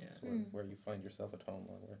anymore. Yeah. Yeah. It's where you find yourself at home.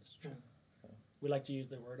 Or where it's Yeah. We like to use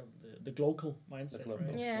the word of the global mindset, local.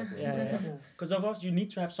 right? Yeah. Local. Yeah. Because of course you need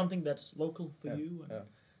to have something that's local for Yeah. you, and,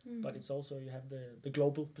 Yeah. but it's also you have the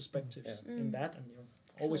global perspectives Yeah. in that, and you're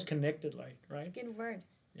always Cool. connected, like It's right? a good word.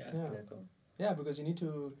 Yeah. Yeah. Local. Yeah, because you need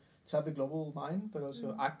to have the global mind, but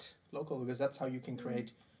also act local, because that's how you can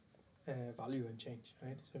create value and change,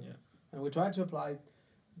 right? So, Yeah. and we try to apply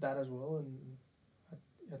that as well, and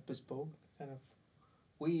at Bespoke, kind of,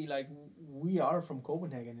 we are from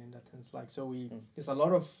Copenhagen in that sense, like, so there's a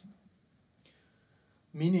lot of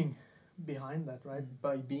meaning behind that, right?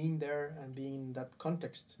 By being there and being in that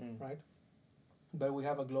context, right? But we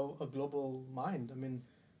have a global mind. I mean,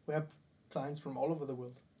 we have clients from all over the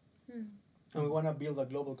world, and we want to build a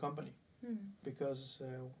global company because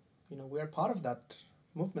you know, we are part of that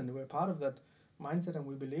movement. We're part of that mindset, and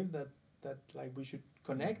we believe that like we should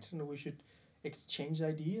connect and we should exchange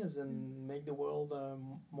ideas and make the world a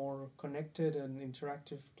more connected and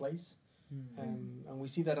interactive place. And we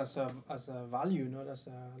see that as a value, not as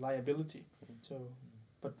a liability. So,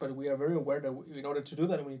 but we are very aware that in order to do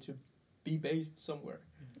that, we need to be based somewhere.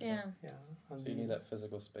 Yeah. Yeah. And So you need that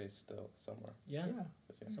physical space still somewhere. Yeah. Yeah.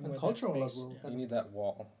 Somewhere And cultural that as space, well. yeah. You need that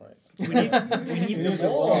wall, right? We need the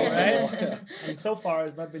wall, wall. right? And so far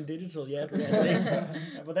it's not been digital yet, at least.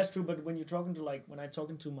 But that's true. But when you're talking to when I'm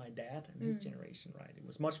talking to my dad and his generation, right, it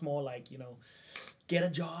was much more like, get a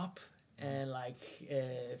job and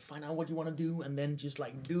find out what you want to do and then just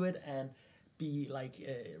do it and be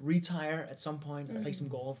retire at some point and play some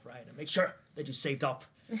golf, right, and make sure that you saved up,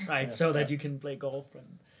 right, so that you can play golf.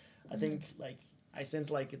 And I think I sense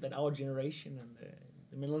that our generation and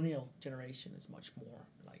the millennial generation is much more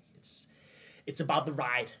it's about the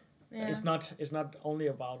ride. Yeah. It's not only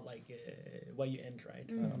about where you end, right?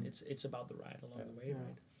 It's about the ride along the way, Yeah.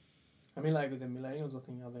 right? I mean, the millennials, I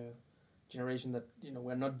think, are the generation that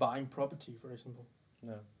we're not buying property, for example.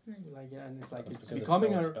 No. And it's That's it's because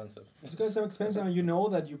becoming it's so expensive. It's because it's so expensive, and you know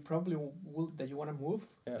that you probably will that you want to move,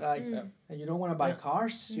 Yeah. and you don't want to buy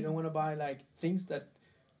cars. You don't want to buy things that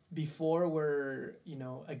before were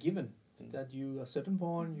a given. That you at a certain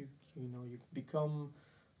point you become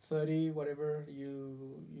 30, whatever,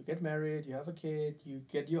 you get married, you have a kid, you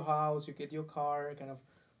get your house, you get your car, kind of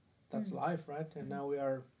that's life, right? And now we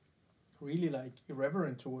are really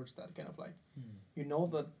irreverent towards that kind of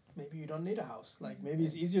that maybe you don't need a house, maybe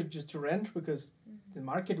it's easier just to rent because the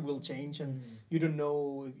market will change and you don't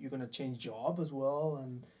know if you're going to change job as well,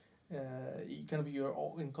 and you're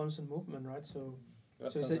all in constant movement, right? So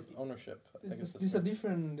That So sense it's of ownership, I think there's is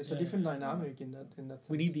a different dynamic in that sense.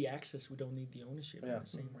 We need the access. We don't need the ownership. Yeah. In the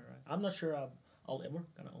same way, right? I'm not sure I'll ever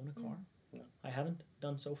gonna own a car. No. I haven't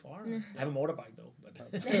done so far. I have a motorbike though, but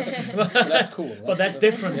That's cool. but that's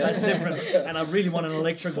different. Yeah. That's different. And I really want an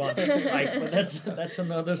electric one. But that's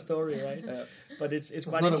another story, right? Yeah. But it's That's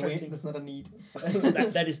quite not interesting. that's not a need.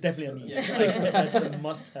 that is definitely a need. That's a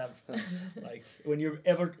must-have. If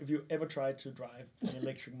you ever try to drive an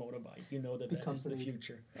electric motorbike, you know that is Becomes the the need.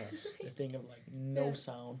 future. Yeah. The thing of no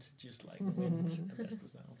sound, just wind, and that's the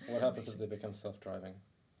sound. What It's happens if amazing. they become self-driving?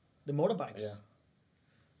 The motorbikes? Yeah.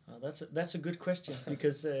 That's a good question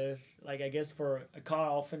because I guess for a car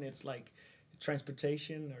often it's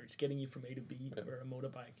transportation or it's getting you from A to B, Yeah. or a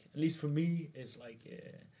motorbike. At least for me is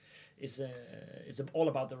it's all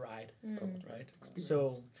about the ride, right?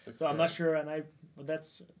 So I'm not sure, and but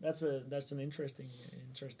that's an interesting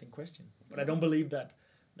question. But I don't believe that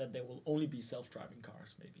there will only be self-driving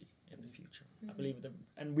cars maybe in the future. I believe that,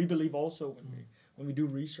 and we believe also when we do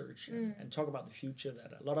research and talk about the future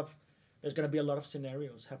that there's going to be a lot of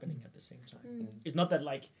scenarios happening at the same time. It's not that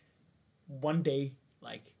one day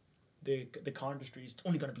the car industry is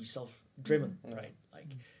only going to be self-driven, right?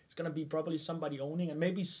 It's going to be probably somebody owning, and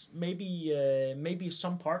maybe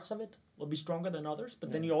some parts of it will be stronger than others.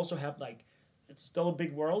 But then you also have it's still a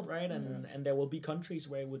big world, right? And there will be countries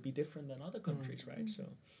where it would be different than other countries, right?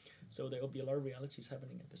 So there will be a lot of realities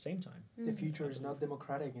happening at the same time. The future is not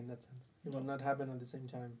democratic in that sense. It will not happen at the same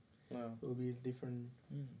time. No. It will be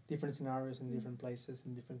different scenarios in different places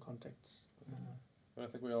in different contexts. But I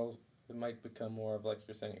think it might become more of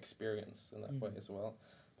you're saying experience in that way as well.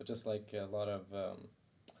 But just a lot of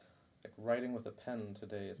writing with a pen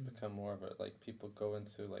today has become more of a people go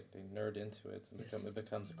into they nerd into it and it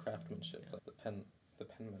becomes a craftsmanship. The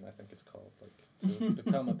penman, I think it's called. To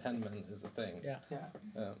become a penman is a thing. Yeah.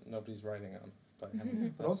 Nobody's writing on by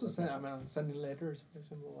hand. But also sending letters, for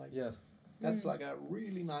example, Yes. that's a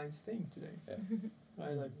really nice thing today. Yeah.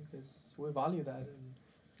 Right? Because we value that, and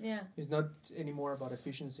it's not anymore about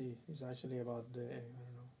efficiency. It's actually about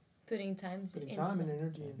putting time and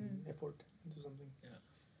energy and effort into something.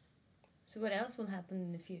 So what else will happen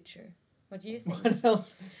in the future? What do you think? What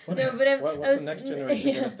else? What's the next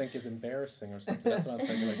generation going to think is embarrassing or something? That's what I'm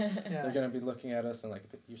thinking. They're going to be looking at us and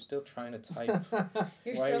you're still trying to type.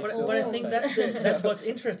 You're Why so are you still But I old. think that's what's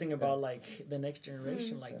interesting about the next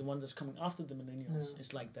generation, the one that's coming after the millennials, is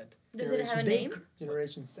that. Does it have a They- name?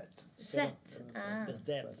 Generation Z. Set. The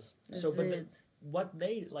Zs. The So, but Zed. what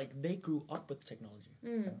they grew up with technology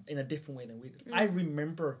in a different way than we did. I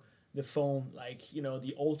remember the phone,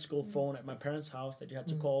 the old school phone at my parents' house that you had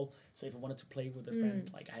to call. So if I wanted to play with a friend,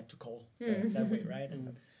 I had to call that way, right?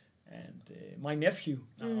 And my nephew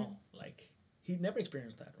now, he never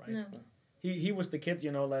experienced that, right? No. He was the kid,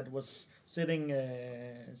 that was sitting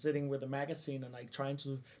with a magazine and trying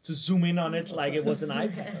to zoom in on it like it was an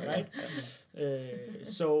iPad, right?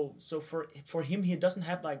 So for him, he doesn't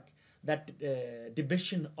have that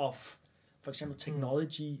division of, for example,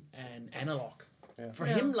 technology and analog. Yeah. For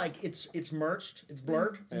Yeah. him, like it's merged, it's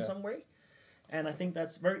blurred in Yeah. some way, and I think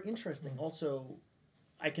that's very interesting. Also,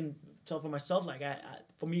 I can tell for myself, like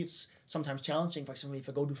for me, it's sometimes challenging. For example, if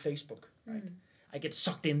I go to Facebook, right, I get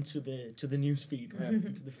sucked into the news feed, right,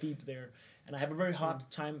 into the feed there, and I have a very hard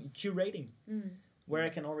time curating. Where I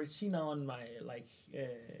can already see now on my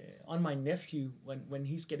on my nephew when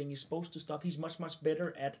he's getting exposed to stuff, he's much better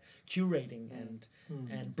at curating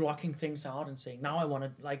and blocking things out and saying, now I want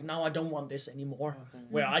to, like, now I don't want this anymore.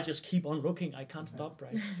 Where I just keep on looking, I can't stop,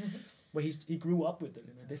 right? Where he grew up with it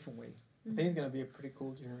in a different way. I think it's gonna be a pretty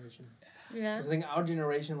cool generation. Yeah. 'Cause I think our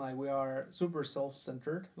generation, like, we are super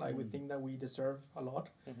self-centered. Like, we think that we deserve a lot.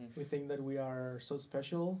 We think that we are so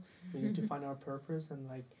special. We need to find our purpose, and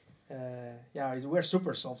like, we're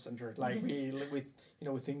super self-centered. Like,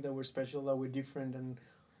 we think that we're special, that we're different, and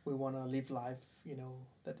we want to live life.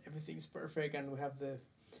 That everything's perfect, and we have the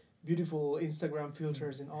beautiful Instagram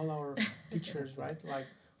filters in all our pictures, right? Like,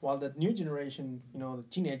 while that new generation, the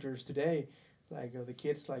teenagers today, like the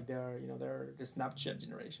kids, like they're the Snapchat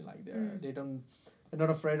generation. Like they're not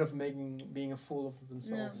afraid of being a fool of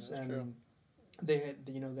themselves, No. and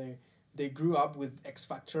True. they grew up with X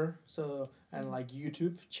Factor, and like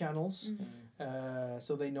YouTube channels,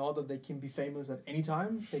 so they know that they can be famous at any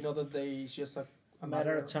time. They know that it's just a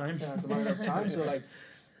matter of time. Yeah, it's a matter of time. So like,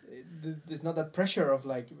 there's not that pressure of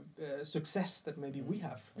like success that maybe we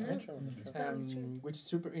have, right? Which is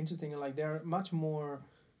super interesting, and like they're much more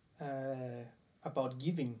about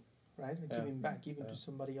giving, right? Giving back, giving to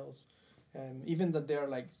somebody else. Even that they're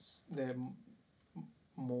like the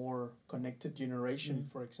more connected generation,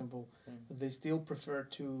 for example, they still prefer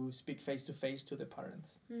to speak face to face to the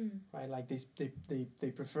parents, right? Like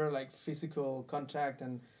they prefer like physical contact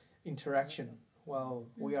and interaction, while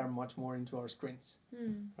we are much more into our screens,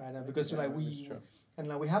 right? Because like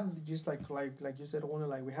we have just like you said, Rune,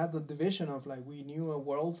 like we had the division of like we knew a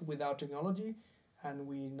world without technology, and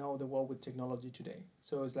we know the world with technology today.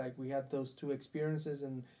 So it's like we had those two experiences,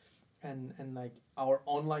 and like our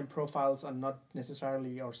online profiles are not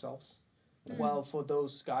necessarily ourselves. While for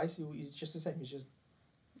those guys, it's just the same.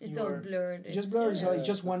 It's all blurred. It's just blurred. Yeah. It's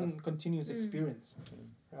just one continuous experience,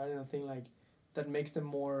 right? And I think like that makes them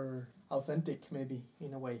more authentic, maybe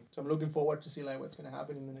in a way. So I'm looking forward to see like what's going to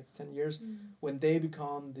happen in the next 10 years when they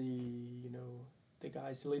become the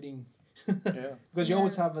guys leading. Because you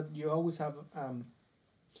always have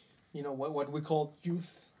what we call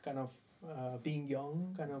youth, kind of being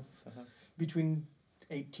young, kind of between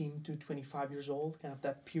 18 to 25 years old, kind of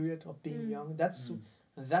that period of being young.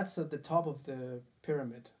 That's at the top of the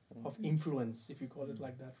pyramid of influence, if you call it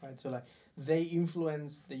like that, right? So like they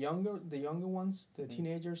influence the younger ones, the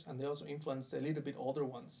teenagers, and they also influence a little bit older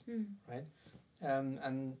ones, right?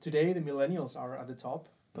 And today the millennials are at the top,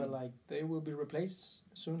 but like they will be replaced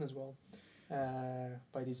soon as well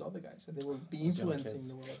by these other guys, and they will be influencing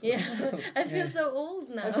the world. Yeah, I feel so old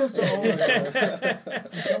now. I feel so old.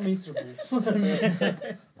 I'm so miserable.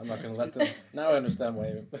 I'm not going to let them. Now I understand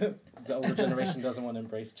why the older generation doesn't want to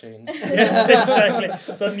embrace change. Yes,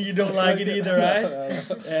 exactly. Suddenly you don't like it either, right?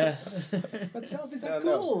 Yeah. But selfies are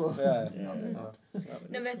cool. Yeah. No, they're not.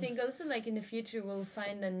 No, but I think also like in the future we'll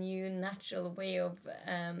find a new natural way of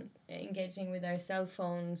engaging with our cell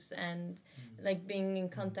phones and like being in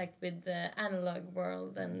contact with the analog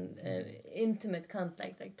world and intimate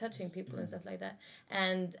contact, like touching people and stuff like that,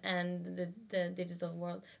 and the digital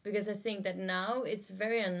world. Because I think that now it's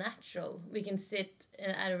very unnatural. We can sit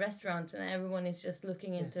at a restaurant and everyone is just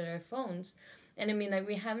looking into their phones. And I mean, like,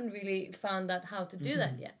 we haven't really found out how to do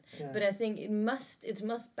that yet. Yeah. But I think it must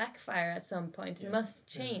backfire at some point. It must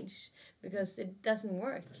change because it doesn't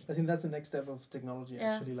work. I think that's the next step of technology.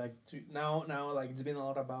 Actually, like now, like it's been a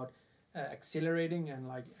lot about accelerating and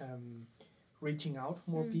like reaching out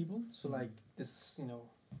more people. So like this,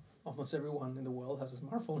 almost everyone in the world has a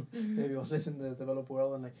smartphone. Maybe at least in the developed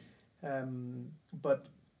world, and like, but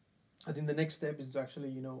I think the next step is to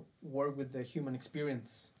actually work with the human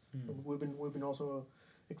experience. We've been also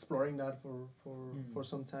exploring that for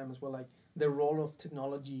some time as well, like the role of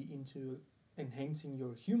technology into enhancing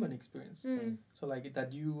your human experience. So like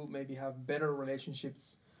that you maybe have better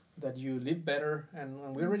relationships, that you live better, and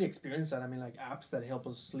we already experienced that. I mean, like apps that help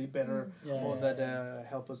us sleep better, or that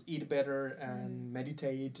help us eat better and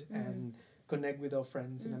meditate and connect with our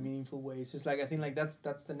friends in a meaningful way. So it's like I think like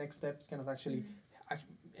that's the next step. It's kind of actually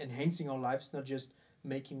enhancing our lives, not just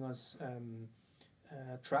making us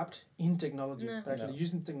trapped in technology, but actually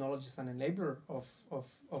using technology as an enabler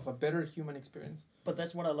of a better human experience. But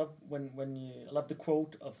that's what I love I love the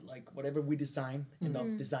quote of like whatever we design end up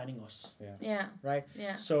designing us. Yeah. Right?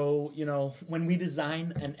 Yeah. So, when we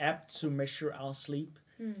design an app to measure our sleep,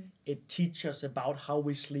 it teaches us about how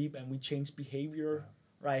we sleep and we change behavior,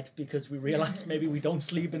 right? Because we realize maybe we don't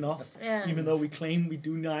sleep enough, even though we claim we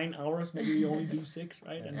do 9 hours, maybe we only do 6,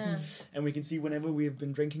 right? And we can see whenever we have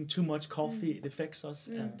been drinking too much coffee, it affects us,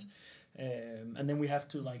 and then we have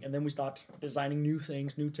to and then we start designing new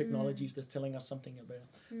things, new technologies that's telling us something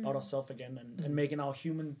about ourselves again, and making our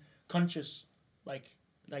human conscious, like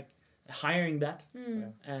hiring that,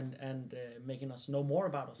 and making us know more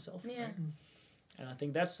about ourselves. Yeah. Right? And I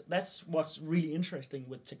think that's what's really interesting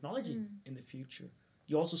with technology in the future.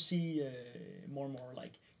 You also see more and more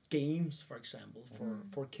like games, for example,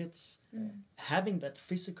 for kids, having that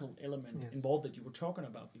physical element involved that you were talking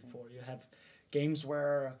about before. You have games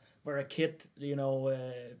where a kid,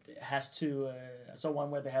 has to. I saw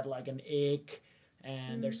one where they had like an egg,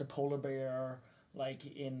 and there's a polar bear like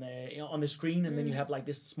on the screen, and then you have like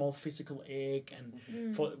this small physical egg, and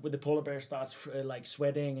with the polar bear starts like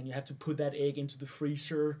sweating, and you have to put that egg into the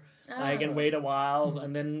freezer. And wait a while,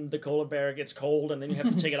 and then the polar bear gets cold, and then you have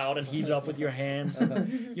to take it out and heat it up with your hands.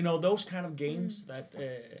 Those kind of games that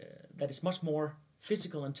is much more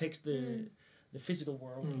physical and takes the physical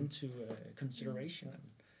world into consideration. And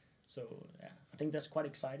so I think that's quite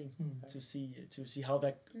exciting to see how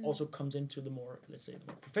that also comes into the more, let's say, the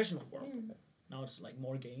more professional world. Now it's like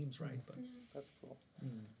more games, right? But That's cool.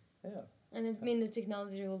 Yeah. And it means the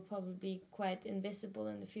technology will probably be quite invisible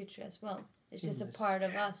in the future as well. It's just a part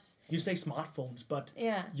of us. You say smartphones, but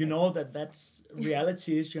yeah, you know that's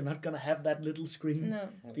reality is you're not gonna have that little screen. No.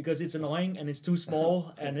 Because it's annoying and it's too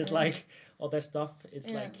small and it's like all that stuff. It's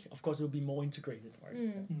like, of course, it will be more integrated. Right?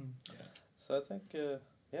 Yeah. So I think we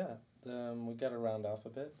got to round off a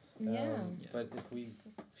bit. But if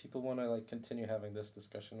people want to continue having this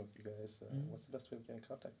discussion with you guys, what's the best way of getting in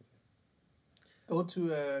contact with you? Go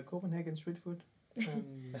to Copenhagen Street Food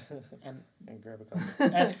and grab a coffee.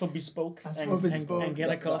 Ask for bespoke, and get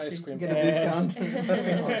a coffee. Ice cream. Get a discount.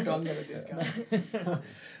 Or don't get a discount.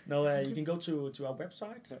 No, you can go to our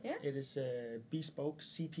website. Yeah. It is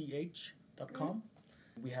bespokecph.com.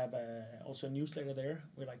 We have also a newsletter there.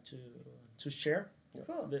 We like to share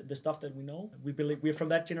the stuff that we know. We believe we're from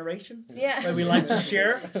that generation where we like to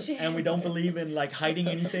share, and we don't believe in hiding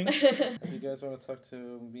anything. If you guys want to talk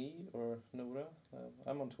to me or Nora,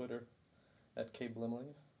 I'm on Twitter at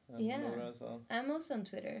kblimling. Nora's on. I'm also on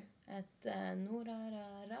Twitter at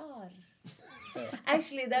Norarar.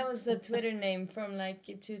 Actually, that was the Twitter name from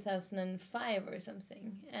 2005 or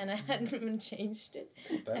something, and I hadn't even changed it.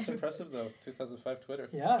 That's impressive though. 2005 Twitter.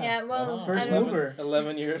 Yeah. Well, first mover.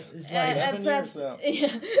 11 years. It's 11 years now.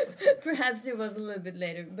 Yeah, perhaps it was a little bit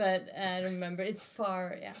later, but I don't remember. It's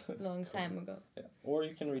far, long time ago. Yeah. Or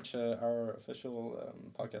you can reach our official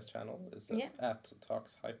podcast channel. It's at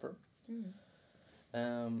Talks Hyper.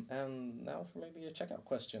 And now for maybe a checkout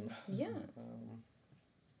question. Yeah. What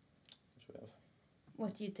should we have?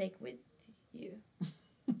 What do you take with you,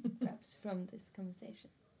 perhaps, from this conversation?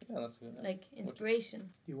 Yeah, that's good. Like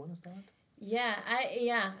inspiration. Do you want to start? Yeah,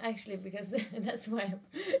 actually, because that's why.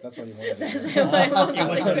 That's what you want to do. That's why I want It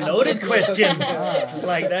was a loaded question. It's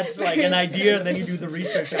that's an idea, and then you do the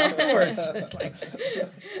research afterwards. It's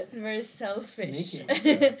very selfish,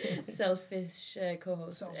 selfish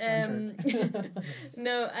co-host.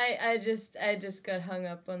 No, I just got hung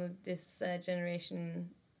up on this Generation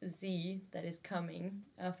Z that is coming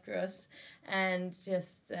after us, and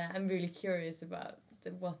just I'm really curious about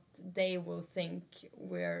what they will think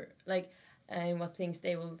we're like, and what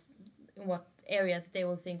areas they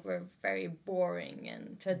will think we're very boring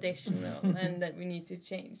and traditional and that we need to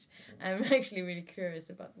change. I'm actually really curious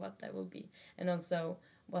about what that will be, and also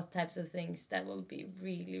what types of things that will be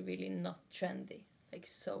really, really not trendy, like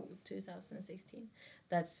 2016.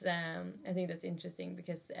 That's I think that's interesting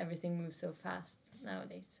because everything moves so fast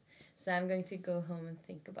nowadays. So I'm going to go home and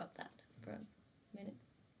think about that for a minute.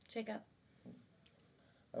 Check out.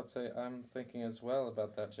 I would say I'm thinking as well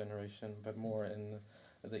about that generation, but more in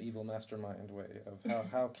the evil mastermind way of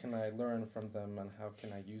how can I learn from them and how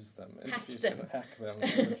can I use them in the future. Hack them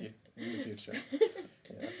in the future.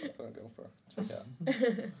 Yeah, that's what I'm going for. Check out.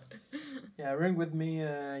 Yeah, bring with me.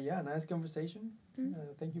 Nice conversation.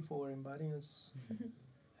 Thank you for inviting us.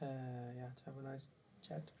 To have a nice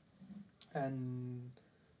chat, and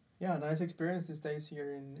nice experience these days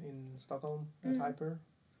here in Stockholm at Hyper.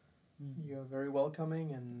 You're very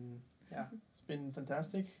welcoming, and it's been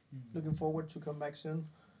fantastic. Looking forward to come back soon,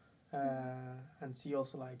 and see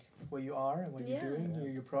also where you are and what you're doing,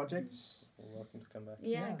 your projects. You're welcome to come back.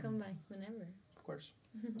 Yeah, come back whenever. Of course,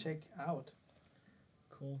 check out.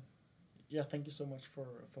 Cool. Yeah, thank you so much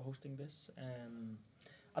for hosting this.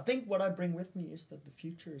 I think what I bring with me is that the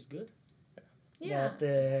future is good. Yeah.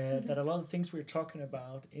 That a lot of things we're talking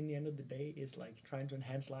about in the end of the day is like trying to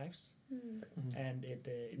enhance lives, and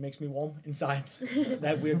it makes me warm inside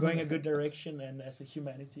that we're going a good direction, and as a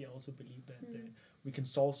humanity I also believe that we can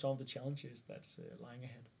solve some of the challenges that's lying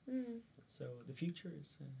ahead. So the future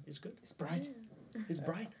is good. It's bright. It's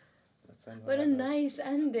bright. That sounds What a like that. nice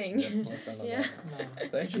ending. Yes, that sounds like Yeah. that. You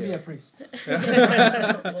Thank should you. be a priest. Well,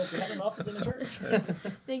 we have an office in the church.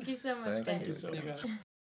 Thank you so much, Thank guys. Thank you so much.